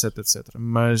 tensões, etc, etc.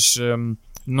 Mas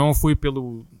não fui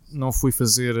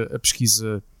fazer a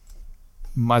pesquisa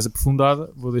mais aprofundada.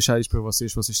 Vou deixar isto para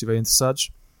vocês, se vocês estiverem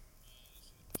interessados,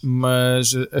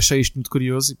 mas achei isto muito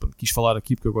curioso e quis falar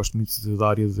aqui porque eu gosto muito da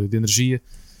área de energia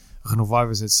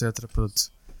renováveis, etc. Pronto,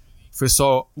 foi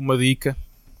só uma dica.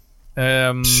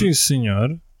 Sim,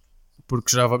 senhor.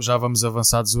 Porque já vamos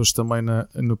avançados hoje também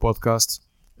no podcast.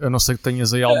 Eu não sei que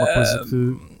tenhas aí alguma coisa que...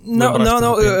 Não,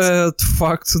 de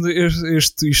facto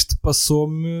isto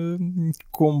passou-me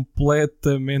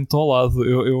completamente ao lado.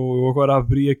 Eu agora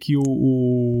abri aqui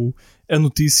a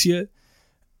notícia.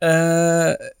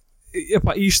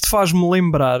 Isto faz-me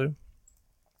lembrar,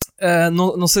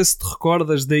 não sei se te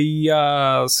recordas, daí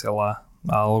há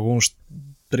alguns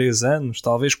 3 anos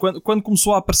talvez, quando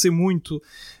começou a aparecer muito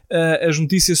as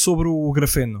notícias sobre o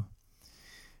grafeno,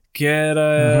 que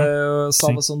era a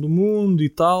salvação do mundo e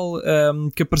tal,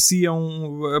 que aparecia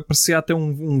até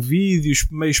um vídeo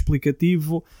meio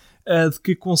explicativo de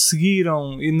que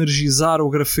conseguiram energizar o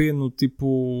grafeno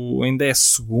tipo em 10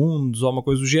 segundos ou uma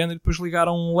coisa do género, e depois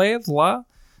ligaram um LED lá,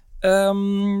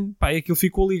 e aquilo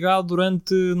ficou ligado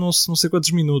durante não sei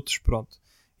quantos minutos, pronto.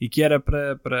 E que era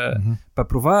para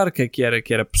provar que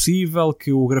era possível,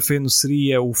 que o grafeno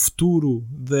seria o futuro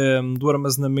do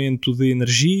armazenamento de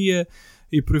energia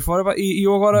e por aí fora. E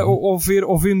eu agora, ao ver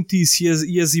notícias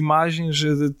e as imagens,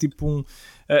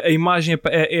 a imagem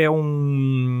é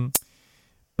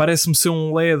parece-me ser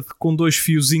um LED com 2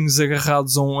 fiozinhos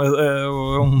agarrados a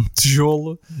um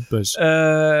tijolo. Pois.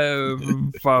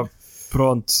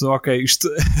 Pronto, ok.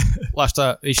 Lá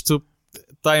está, isto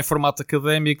está em formato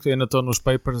académico, ainda estou nos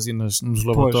papers e nos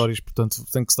laboratórios, portanto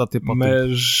tem que se dar tempo ao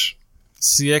tempo.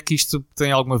 Se é que isto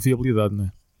tem alguma viabilidade, não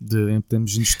é? Em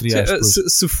termos industriais.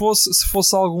 Se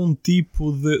fosse algum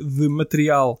tipo de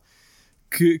material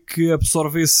que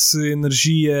absorvesse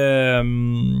energia,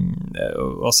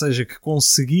 ou seja, que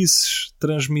conseguisses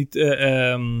transmitir,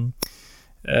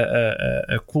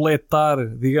 a coletar,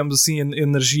 digamos assim,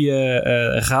 energia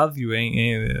a rádio,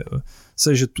 ou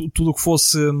seja, tudo o que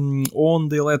fosse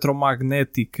onda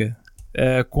eletromagnética,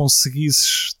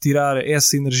 conseguisses tirar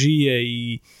essa energia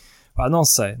e não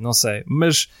sei,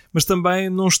 mas também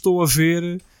não estou a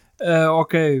ver,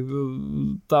 ok,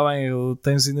 está bem,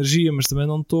 tens energia, mas também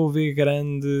não estou a ver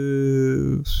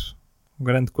grande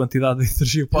quantidade de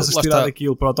energia que possas tirar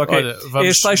daquilo. Pronto, ok. Olha,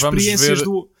 estas experiências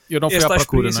do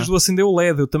acender o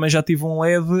LED, eu também já tive um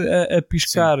LED a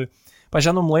piscar.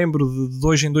 Já não me lembro, de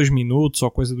 2 em 2 minutos ou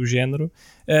coisa do género,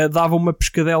 dava uma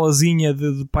piscadelazinha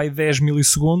de 10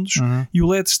 milissegundos, e o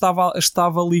LED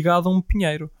estava ligado a um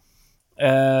pinheiro.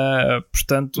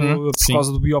 Portanto, por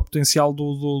causa do biopotencial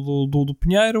do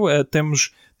pinheiro,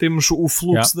 temos o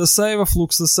fluxo da seiva. O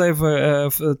fluxo da seiva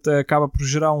acaba por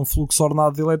gerar um fluxo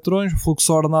ordenado de eletrões. O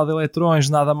fluxo ordenado de eletrões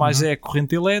nada mais é a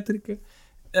corrente elétrica.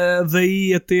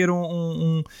 Daí a ter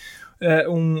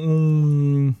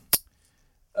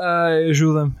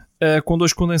ajuda-me, com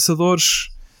 2 condensadores.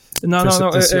 Não,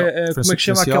 como é que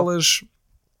chama aquelas?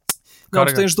 Não,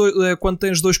 quando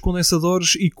tens 2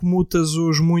 condensadores e comutas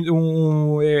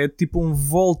é tipo um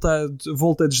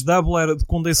voltage doubler de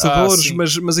condensadores,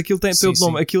 mas aquilo tem outro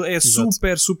nome. Aquilo é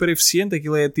super eficiente,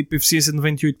 aquilo é tipo eficiência de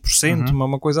 98%,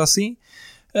 uma coisa assim.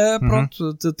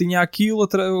 Pronto, tinha aquilo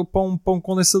para um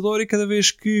condensador, e cada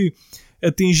vez que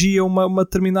atingia uma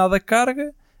determinada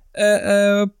carga,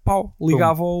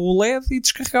 ligava o LED e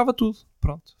descarregava tudo.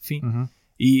 Pronto, fim.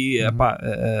 E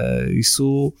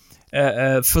isso...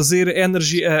 fazer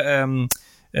energia,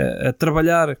 a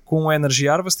trabalhar com a Energy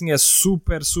Harvesting é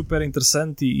super, super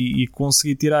interessante e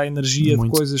conseguir tirar energia de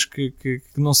coisas que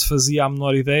não se fazia a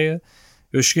menor ideia.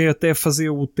 Eu cheguei até a fazer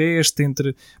o teste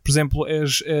entre, por exemplo,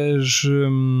 as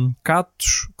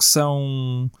catos que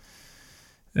são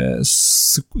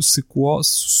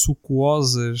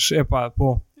sucuosas.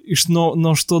 Bom, isto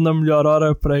não estou na melhor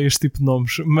hora para este tipo de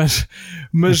nomes,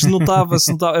 mas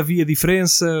notava-se, havia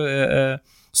diferença.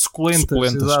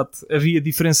 Suculentas, exato. Havia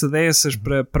diferença dessas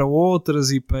para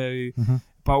outras e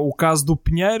para o caso do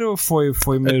pinheiro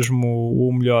foi mesmo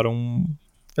o melhor.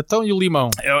 Então, e o limão?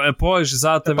 Pois,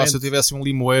 exatamente. Se eu tivesse um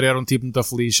limoeiro, era um tipo muito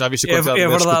feliz. Já viste a quantidade de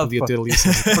vezes que eu podia ter ali?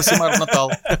 Parecia mais Natal.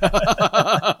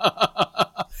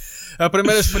 A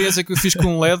primeira experiência que eu fiz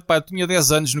com um LED, eu tinha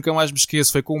 10 anos, nunca mais me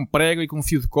esqueço, foi com um prego e com um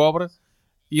fio de cobra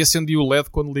e acendi o LED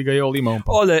quando liguei ao limão.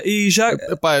 Pá. Olha, e já...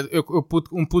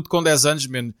 um puto com 10 anos,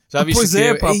 mano. Já viste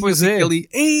pois é. Ali...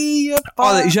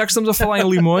 Olha, e já que estamos a falar em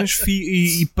limões,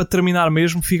 e para terminar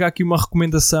mesmo, fica aqui uma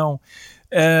recomendação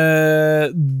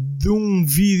de um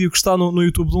vídeo que está no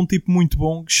YouTube de um tipo muito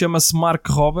bom que chama-se Mark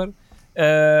Rober.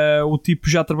 O tipo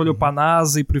já trabalhou para a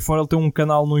NASA e por aí fora. Ele tem um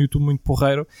canal no YouTube muito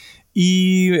porreiro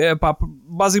e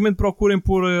basicamente procurem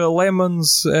por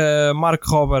Lemons Mark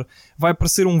Rober. Vai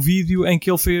aparecer um vídeo em que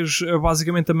ele fez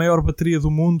basicamente a maior bateria do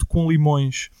mundo com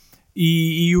limões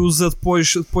e usa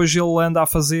depois ele anda a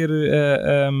fazer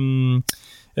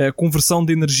conversão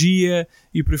de energia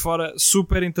e por aí fora.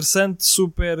 Super interessante,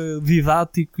 super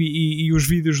didático e os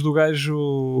vídeos do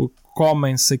gajo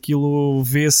comem-se, aquilo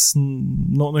vê-se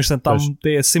no instante,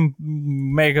 é sempre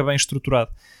mega bem estruturado.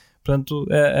 Portanto,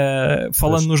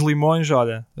 falando nos limões,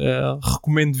 olha,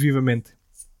 recomendo vivamente.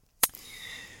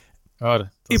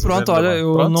 Ora, e pronto, olha,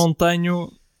 eu não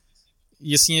tenho...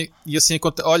 E assim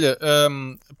olha,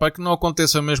 para que não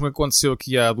aconteça o mesmo que aconteceu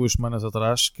aqui há 2 semanas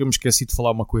atrás, que eu me esqueci de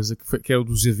falar uma coisa, que é o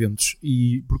dos eventos,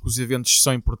 e porque os eventos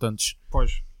são importantes.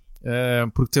 Pois.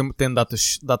 Porque tem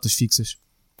datas fixas.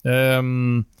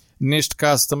 Neste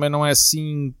caso também não é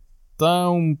assim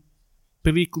tão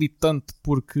periclitante,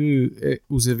 porque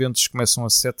os eventos começam a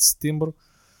 7 de setembro,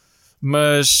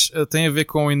 mas tem a ver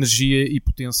com energia e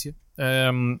potência.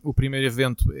 O primeiro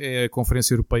evento é a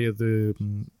Conferência Europeia de...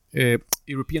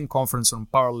 European Conference on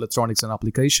Power Electronics and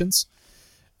Applications,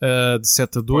 de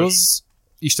 7 a 12. Pois.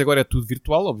 Isto agora é tudo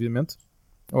virtual, obviamente,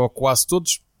 ou quase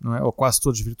todos, não é? Ou quase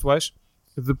todos virtuais.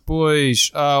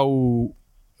 Depois há o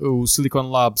Silicon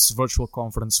Labs Virtual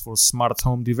Conference for Smart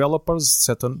Home Developers,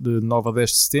 de 9 a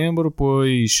 10 de setembro.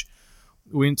 Depois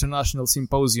o International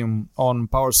Symposium on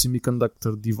Power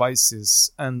Semiconductor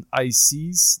Devices and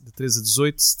ICs, de 13 a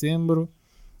 18 de setembro.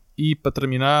 E para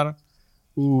terminar,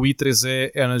 o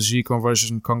I3E Energy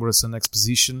Conversion Congress and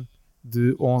Exposition,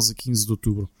 de 11 a 15 de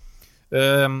outubro.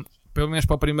 Pelo menos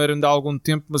para o primeiro ainda há algum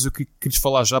tempo, mas eu queria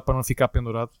falar já para não ficar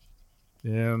pendurado.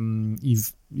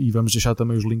 E vamos deixar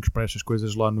também os links para estas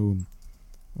coisas lá no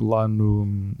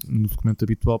documento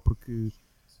habitual, porque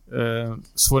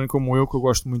se forem como eu, que eu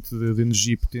gosto muito de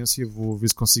energia e potência, vou ver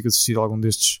se consigo assistir a algum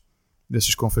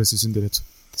destas conferências em direto.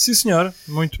 Sim senhor,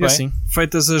 muito bem. Assim.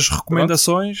 Feitas as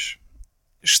recomendações,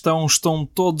 estão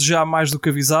todos já mais do que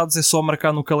avisados. É só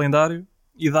marcar no calendário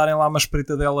e darem lá uma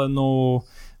espreitadela no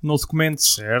documento,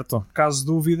 certo? Caso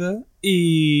dúvida,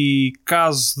 e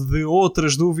caso de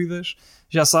outras dúvidas,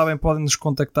 já sabem, podem nos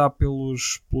contactar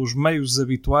pelos meios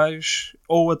habituais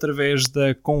ou através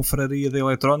da Confraria da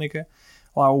Eletrónica,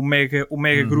 lá o mega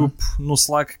grupo no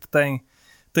Slack que tem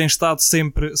estado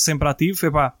sempre ativo.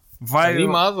 Vai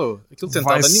animado, aquilo tem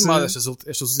estado animado estas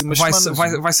últimas semanas.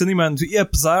 Vai-se animando, e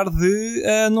apesar de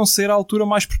não ser a altura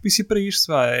mais propícia para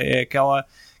isto, é aquela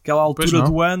altura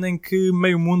do ano em que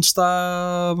meio mundo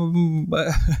está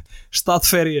de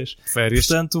férias.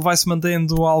 Portanto, vai-se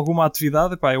mantendo alguma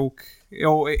atividade.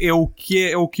 É o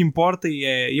que importa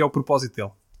e é o propósito dele.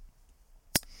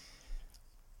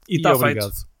 E está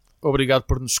feito. Obrigado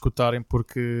por nos escutarem,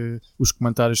 porque os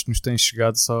comentários que nos têm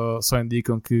chegado só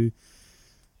indicam que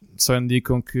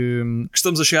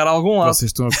estamos a chegar a algum lado. Vocês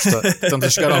estão a gostar. Estamos a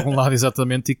chegar a algum lado,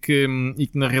 exatamente, e que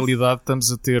na realidade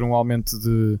estamos a ter um aumento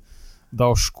de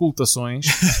auscultações,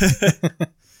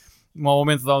 um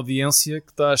aumento da audiência que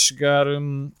está a chegar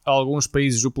a alguns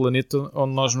países do planeta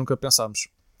onde nós nunca pensámos.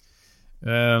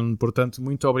 Portanto,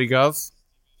 muito obrigado.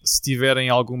 Se tiverem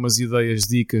algumas ideias,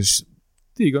 dicas,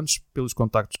 digam-nos pelos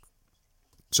contactos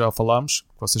que já falámos,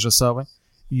 que vocês já sabem.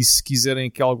 E se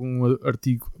quiserem que algum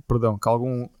que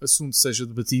algum assunto seja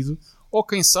debatido, ou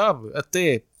quem sabe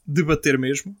até debater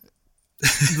mesmo,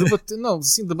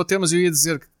 debater, mas eu ia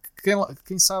dizer que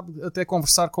quem sabe até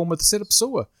conversar com uma terceira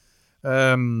pessoa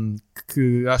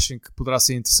que achem que poderá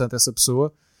ser interessante essa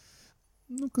pessoa,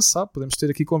 nunca se sabe, podemos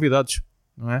ter aqui convidados.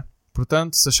 não é?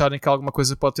 Portanto, se acharem que alguma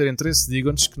coisa pode ter interesse,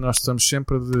 digam-nos, que nós estamos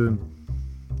sempre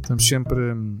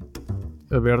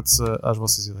abertos às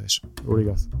vossas ideias.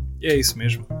 Obrigado. É isso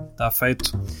mesmo. Está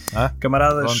feito.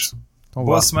 Camaradas, então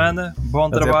boa semana, bom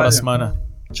Até trabalho. para a semana.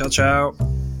 Tchau, tchau.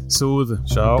 Saúde.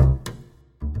 Tchau.